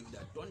told David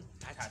that don't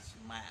touch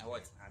my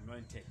what?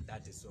 Anointed.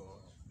 That is all.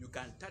 You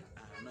can touch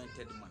an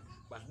anointed man,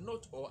 but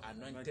not all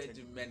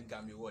anointed men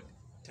can be what?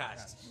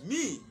 Touched.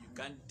 Me, you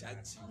can't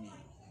touch me.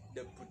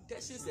 The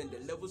protections and the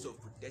levels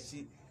of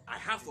protection I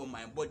have on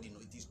my body,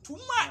 no, it is too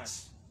much.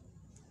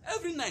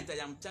 Every night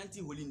I am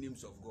chanting holy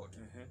names of God.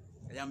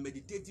 I am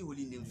meditating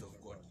holy names of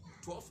God.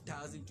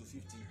 12,000 to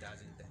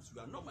 15,000 times.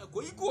 You are not my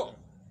co-equal.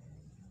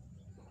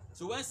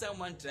 So when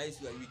someone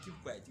tries you and you keep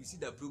quiet, you see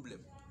the problem.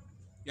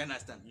 You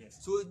understand? Yes.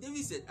 So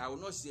David said, I will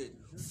not share it.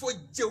 For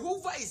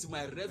Jehovah is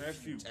my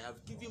refuge. I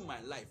have given my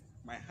life,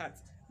 my heart,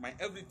 my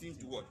everything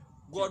to what?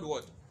 God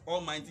what?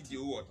 Almighty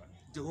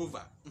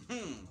Jehovah.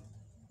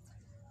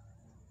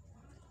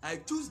 I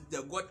choose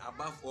the God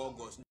above all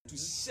gods to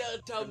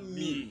shelter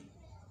me.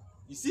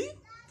 You see?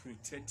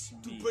 Protect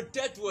me. To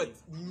protect what?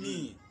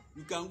 Me.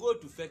 You can go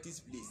to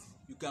fetish place.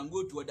 You can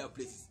go to other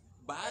places.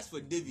 But as for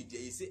David,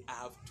 he say,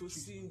 I have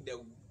chosen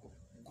the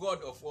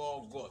God of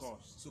all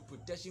gods. So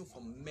protection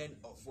from men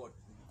of what?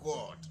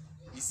 God.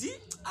 You see?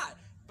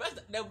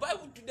 The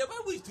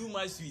Bible is too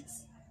much sweet.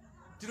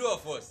 True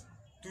of us.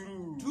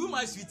 Too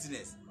much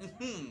sweetness.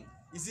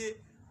 You see,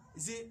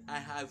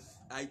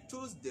 I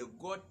chose the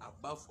God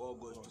above all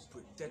gods to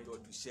protect or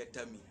to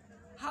shelter me.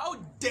 How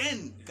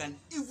then can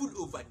evil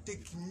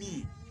overtake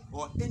me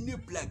or any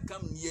plague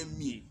come near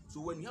me? So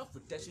when you have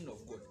protection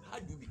of God, how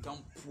do you become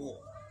poor?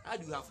 How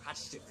do you have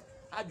hardship?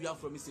 How do you have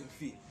promising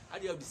faith? How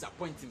do you have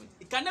disappointment?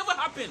 It can never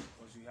happen.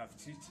 Because you have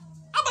treated.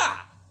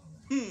 Abba!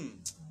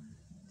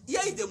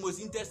 Here is the most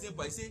interesting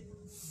part. He say,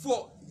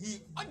 for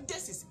he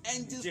orders his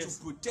angels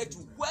to protect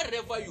you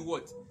wherever you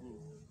want.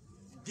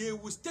 They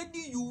will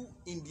steady you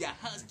in their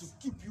hands to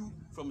keep you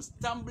from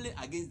stumbling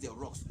against the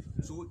rocks.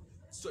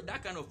 So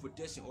that kind of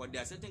protection, or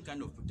there are certain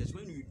kind of protection,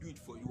 when you do it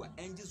for you,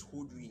 angels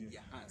hold you in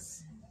their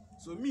hands.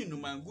 So me,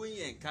 no, I'm going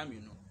here and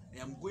coming,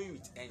 I am going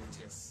with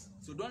angels.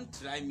 So don't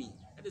try me.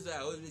 That is why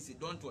I always say,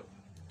 don't what?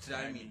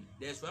 Try me.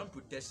 There's one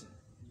protection.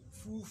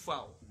 Full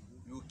fowl.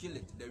 You kill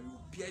it. Then you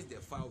pierce the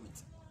fowl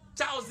with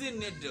 1,000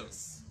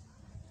 needles.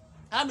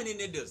 How many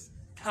needles?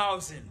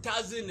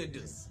 1,000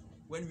 needles.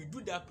 When we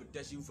do that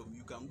protection from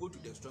you can go to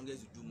the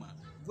strongest man,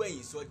 go and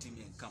insult him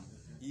and come.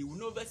 He will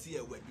never say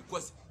a word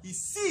because he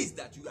sees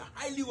that you are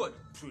highly what?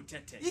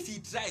 Protected. If he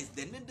tries,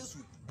 the needles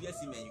will pierce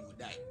him and he will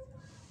die.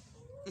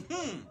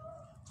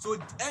 So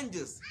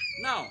angels.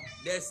 Now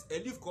there's a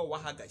leaf called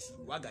Wagashi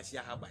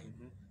Habai.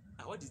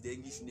 What is the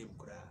English name?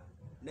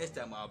 Next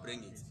time I'll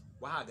bring it.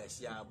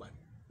 Wagashi Habai.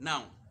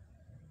 Now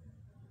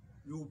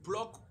you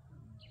pluck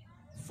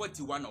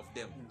 41 of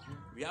them.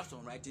 We have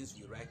some writings,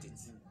 we write it.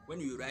 When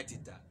you write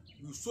it,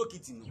 you soak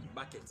it in a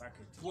bucket,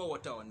 pour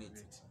water on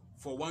it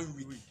for 1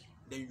 week.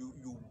 Then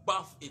you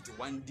bath it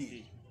 1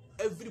 day.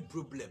 Every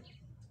problem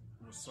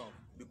will solve.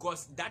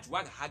 Because that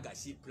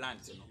Wagashi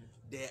plant,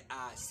 there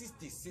are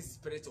 66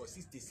 spirits or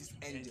 66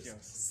 angels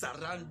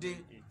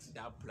surrounding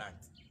that plant.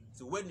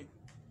 So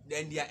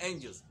then they are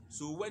angels.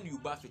 So when you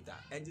bath it,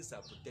 angels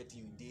are protecting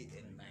you day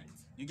and night.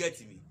 You get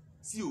me?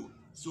 See,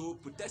 so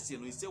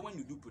protection, we say when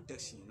you do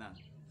protection now,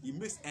 it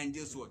makes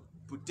angels what?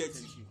 Protect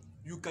you.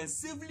 You can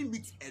safely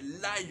meet a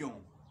lion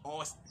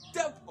or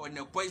step on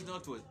a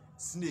poisonous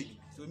snake.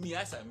 So me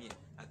as I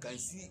can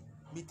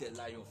meet a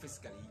lion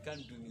physically. He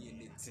can't do me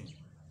anything.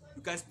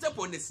 You can step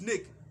on a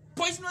snake,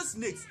 poisonous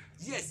snakes.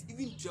 Yes,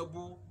 even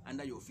trouble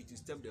under your feet. You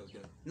step there.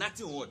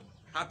 Nothing what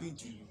happen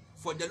to you.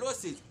 For the Lord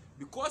says,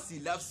 because he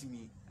loves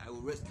me, I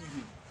will rescue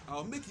him. I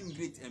will make him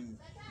great, and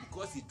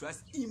because he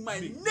trusts in my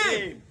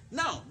name.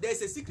 Now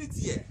there's a secret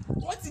here.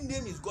 What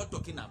name is God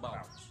talking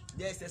about?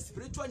 There's a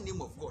spiritual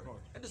name of God.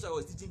 That is why I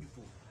was teaching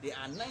people. There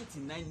are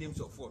 99 names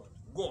of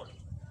God.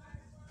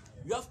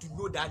 You have to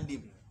know that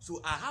name.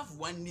 So I have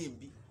one name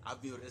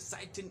I've been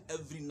reciting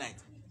every night.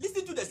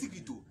 Listen to the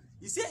secret too.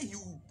 He said you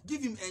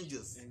give him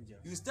angels.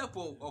 You step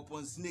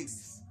upon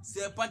snakes,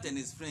 serpent and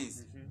his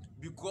friends.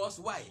 Because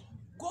why?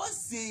 God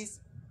says,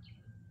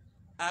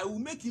 I will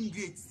make him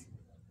great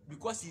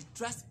because he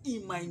trusts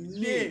in my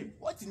name.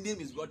 What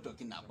name is God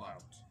talking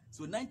about?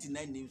 So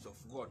 99 names of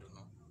God.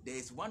 There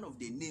is one of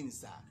the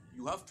names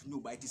you have to know,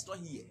 but it is not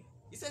here.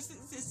 It's a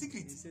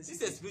secret.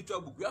 It's a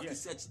spiritual book. You have to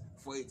search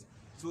for it.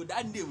 So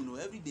that name,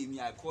 every day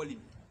I call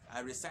him, I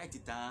recite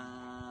it.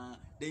 Then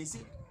he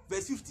said,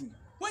 verse 15.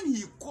 When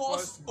he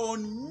calls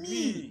on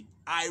me,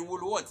 I will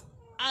what?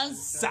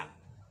 Answer.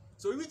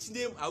 So which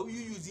name are you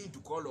using to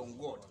call on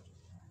God?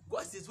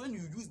 God says when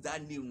you use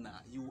that name now,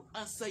 he will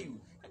answer you.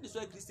 That is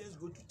why Christians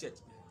go to church.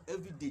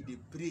 Every day they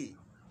pray.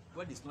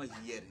 God is not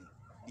hearing.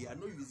 They are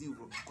not using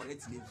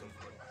correct names of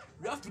God.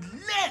 We have to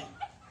learn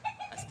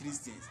as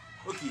Christians.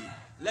 Okay,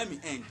 let me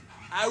end.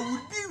 I will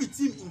be with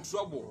him in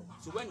trouble.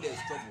 So when there is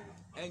trouble,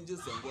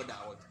 angels and God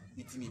are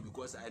with me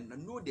because I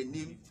know the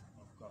name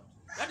of God.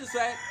 That is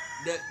why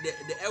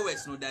the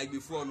airways that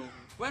before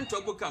when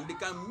trouble comes, they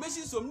can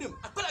mention some name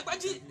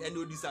and they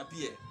will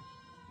disappear.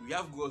 We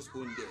have God's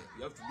own there.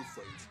 You have to look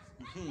for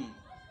it.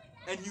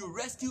 And you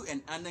rescue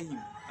and honor him.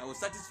 I will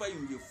satisfy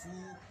him with a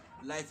full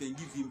life and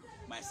give him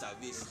my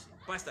salvation.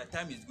 Pastor,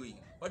 time is going.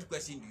 What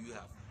question do you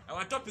have?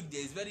 Our topic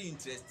there is very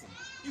interesting.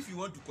 If you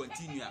want to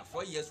continue,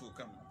 4 years will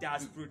come.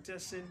 Does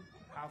protection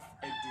have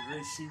a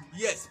duration?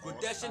 Yes,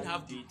 protection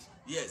have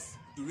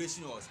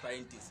duration or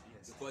expiring dates.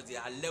 Because there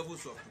are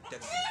levels of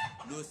protection.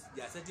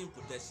 There are certain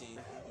protection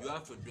you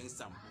have to drink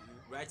some.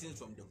 Writings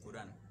from the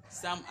Quran.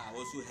 Some are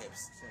also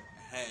herbs.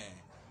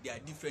 They are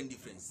different.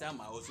 Some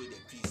are also the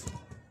trees,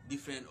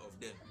 different of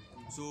them.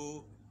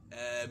 So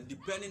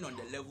depending on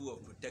the level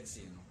of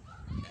protection,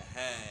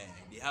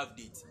 they have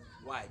dates.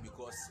 Why?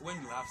 Because when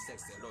you have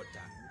sex a lot,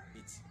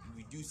 it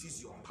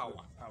reduces your power.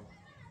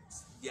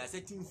 There are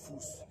certain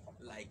foods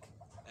like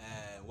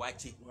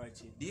wachi.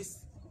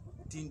 This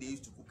thing they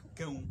used to cook,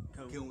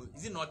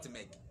 is it not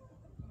nutmeg?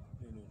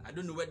 No. I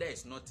don't know whether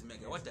it's nutmeg.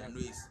 What I know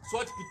is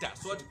salt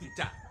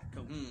peter.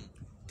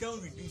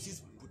 Can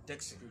reduces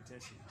protection.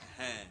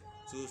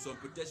 So some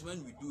protection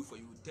when we do for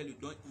you, tell you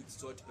don't eat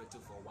salt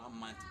peter for 1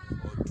 month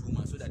or 2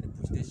 months so that the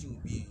protection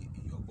will be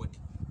in your body.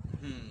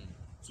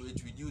 So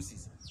it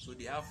reduces. So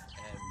they have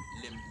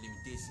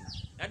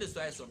limitations. That is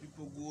why some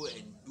people go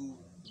and do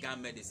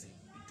gun medicine.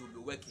 It will be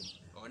working,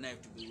 or now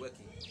it will be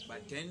working.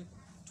 But 10,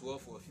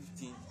 12, or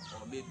 15,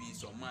 or maybe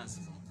some months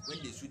when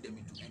they shoot them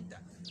into enter,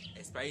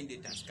 expiring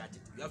date and cut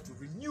it. You have to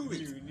renew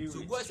it.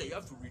 So God said you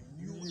have to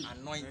renew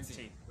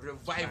anointing,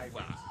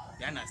 revival.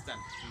 You understand?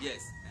 Yes.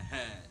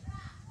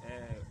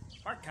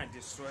 What can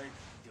destroy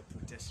the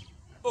protection?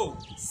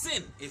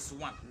 Sin is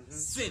one.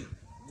 Sin.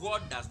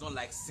 God does not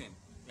like sin.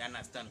 You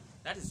understand?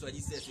 That is why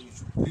Jesus said you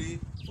should pray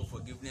for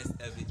forgiveness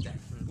every time.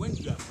 When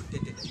you are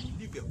protected and you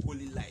live a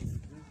holy life,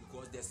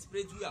 because the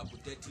spirit you are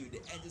protecting you,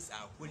 the angels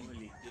are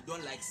holy. They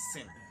don't like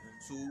sin.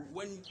 So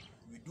when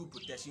we do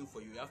protection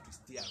for you, you have to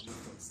stay away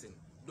from sin.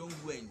 Don't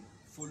go and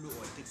follow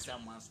or take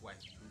someone's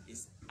wife.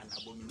 It's an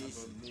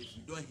abomination.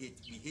 You don't hate.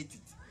 We hate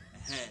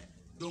it.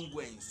 Don't go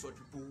and insult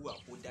people who are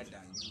older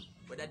than you,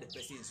 whether the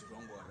person is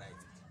wrong or right.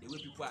 The way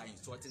people are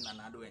insulting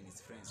another and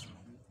his friends,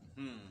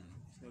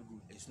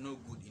 it's not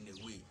good in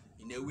a way.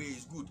 In a way,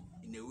 it's good.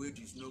 In in a way that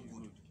is not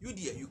good. You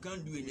dear, you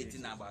can't do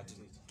anything about it.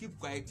 Keep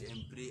quiet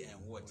and pray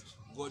and watch.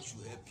 God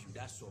should help you.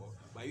 That's all.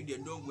 But you dear,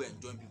 don't go and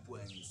join people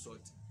and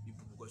insult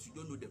people because you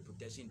don't know the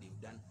protection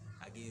they've done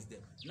against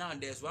them. Now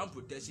there's one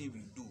protection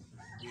we do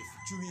with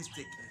chewing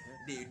stick.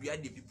 They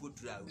the people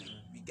throw away.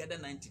 We gather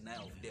 99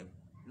 of them.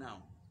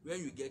 Now when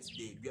you get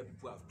the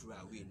people have thrown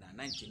away now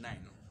 99,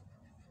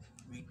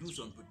 we do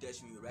some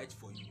protection. We write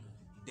for you.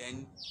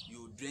 Then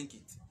you drink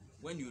it.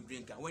 When you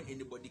drink and when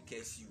anybody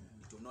curse you,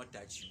 it will not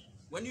touch you.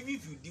 When even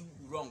if you do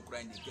wrong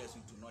crime, they curse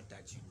you, it will not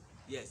touch you.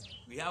 Yes,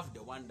 we have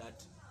the one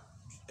that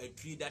a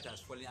tree that has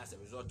fallen as a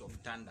result of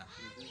thunder.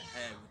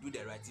 We do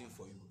the writing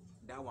for you.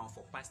 That one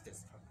for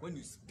pastors. When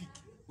you speak,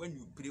 when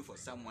you pray for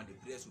someone, the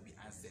prayers will be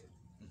answered.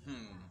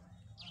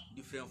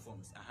 Different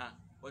forms.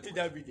 What would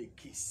that be the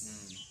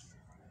case?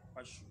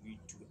 What should we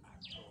do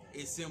at all?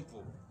 It's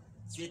simple.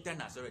 Satan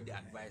has already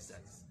advised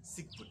us.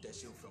 Seek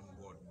protection from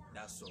God.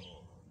 That's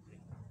all.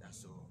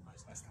 That's all,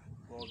 Pastor.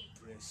 God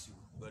bless you.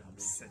 God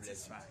bless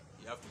you.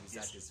 You have to be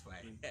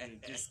satisfied. In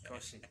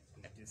discussion.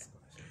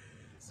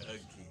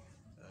 Okay.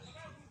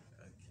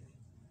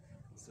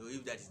 So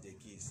if that is the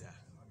case,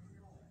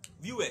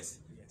 viewers,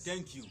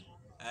 thank you.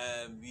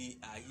 We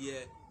are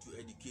here to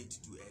educate,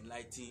 to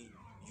enlighten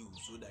you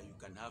so that you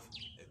can have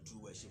a true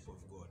worship of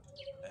God.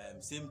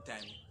 Same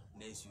time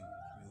next week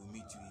we will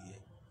meet you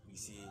here. We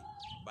say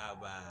bye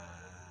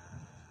bye.